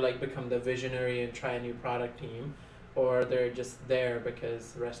try to like become the visionary and try a new product team, or they're just there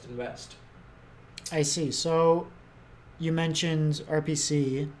because rest and vest. I see. So you mentioned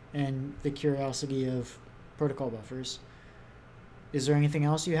RPC and the curiosity of protocol buffers. Is there anything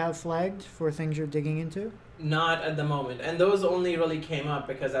else you have flagged for things you're digging into? Not at the moment, and those only really came up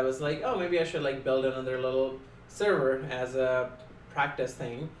because I was like, oh, maybe I should like build another little server as a practice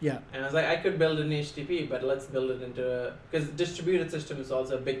thing. Yeah. And I was like, I could build an HTTP, but let's build it into because distributed system is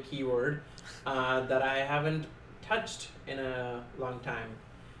also a big keyword that I haven't touched in a long time.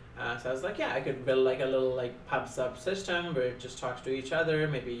 So I was like, yeah, I could build like a little like pub sub system where it just talks to each other,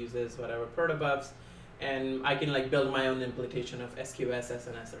 maybe uses whatever protobufs, and I can like build my own implementation of SQS,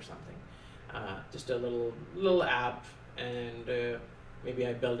 SNS or something. Just a little app, and maybe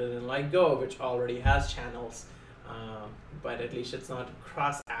I build it in like Go, which already has channels, but at least it's not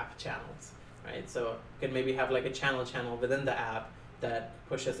cross app channels, right? So you can maybe have like a channel within the app that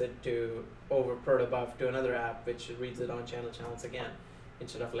pushes it to over protobuf to another app, which reads it on channels again,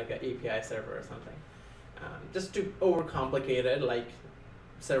 instead of like an API server or something. Just to overcomplicate it, like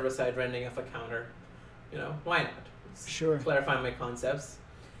server-side rendering of a counter, why not? Sure. Clarify my concepts.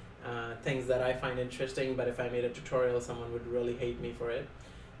 Things that I find interesting, but if I made a tutorial, someone would really hate me for it.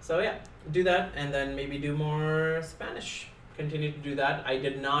 So yeah, do that, and then maybe do more Spanish. Continue to do that. I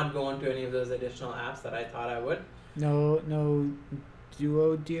did not go into any of those additional apps that I thought I would. No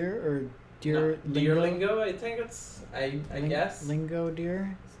Duo Deer or Deer no, Duolingo, I think it's I guess. Lingo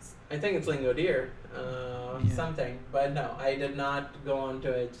Deer? I think it's Lingo Deer. Something. But no, I did not go onto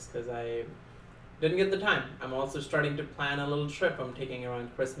it just because I didn't get the time. I'm also starting to plan a little trip I'm taking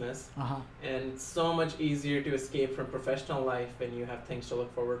around Christmas. And it's so much easier to escape from professional life when you have things to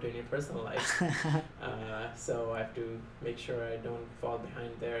look forward to in your personal life. So I have to make sure I don't fall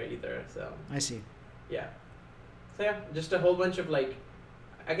behind there either. So I see. Yeah. So yeah, just a whole bunch of like,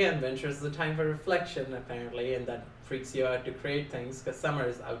 again, winter is the time for reflection apparently, and that freaks you out to create things because summer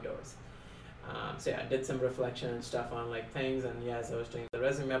is outdoors. So yeah, I did some reflection and stuff on like things, and yes, I was doing the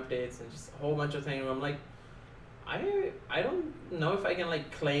resume updates and just a whole bunch of things. I'm like, I don't know if I can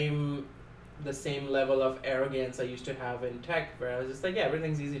like claim the same level of arrogance I used to have in tech, where I was just like, yeah,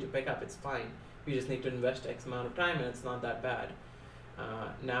 everything's easy to pick up, it's fine. You just need to invest X amount of time, and it's not that bad.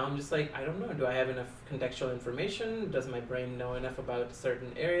 Now I'm just like, I don't know, do I have enough contextual information? Does my brain know enough about a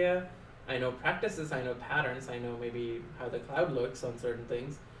certain area? I know practices, I know patterns, I know maybe how the cloud looks on certain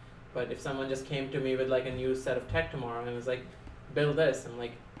things. But if someone just came to me with like a new set of tech tomorrow and was like, build this, I'm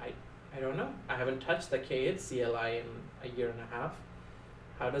like, I don't know. I haven't touched the K8 CLI in a year and a half.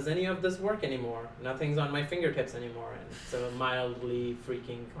 How does any of this work anymore? Nothing's on my fingertips anymore, and it's a mildly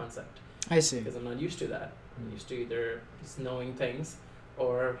freaking concept. I see. Because I'm not used to that. I'm used to either just knowing things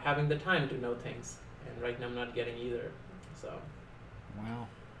or having the time to know things. And right now I'm not getting either. So. Wow.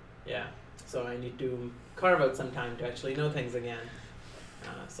 Yeah. So I need to carve out some time to actually know things again.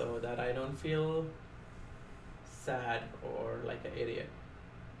 So that I don't feel sad or like an idiot.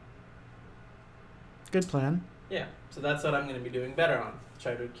 Good plan. Yeah, so that's what I'm going to be doing better on.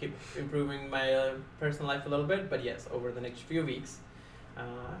 Try to keep improving my personal life a little bit, but yes, over the next few weeks,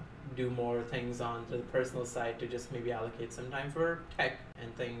 do more things on the personal side to just maybe allocate some time for tech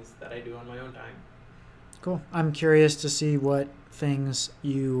and things that I do on my own time. Cool. I'm curious to see what things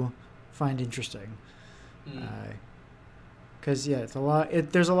you find interesting. Because it's a lot.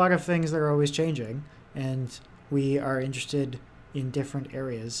 There's a lot of things that are always changing, and we are interested in different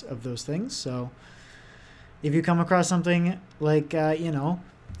areas of those things. So, if you come across something like a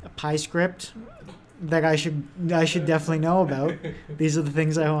PyScript that I should definitely know about, these are the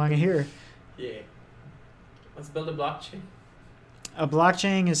things I want to hear. Yeah. Let's build a blockchain. A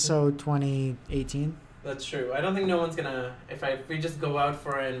blockchain is so 2018. That's true. I don't think no one's gonna, if we just go out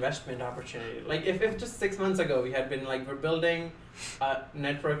for an investment opportunity. Like if just 6 months ago we had been like, we're building a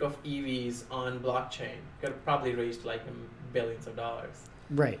network of EVs on blockchain, could have probably raised like billions of dollars.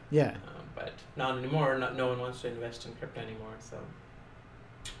 Right, yeah. But not anymore. No one wants to invest in crypto anymore, so.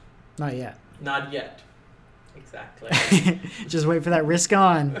 Not yet. Not yet. Exactly. Just wait for that risk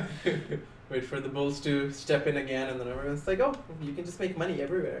on. Wait for the bulls to step in again, and then everyone's like, "Oh, you can just make money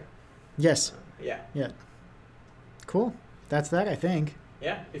everywhere." Yes. Yeah. Cool. That's that, I think.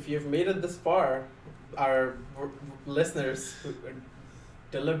 Yeah. If you've made it this far, our listeners who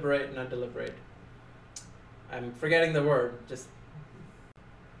not deliberate. I'm forgetting the word. Just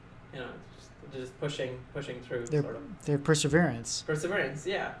just pushing through. Their perseverance. Perseverance.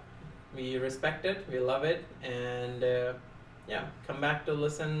 Yeah. We respect it. We love it, and come back to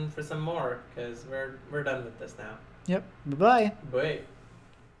listen for some more because we're done with this now. Yep. Bye-bye. Bye.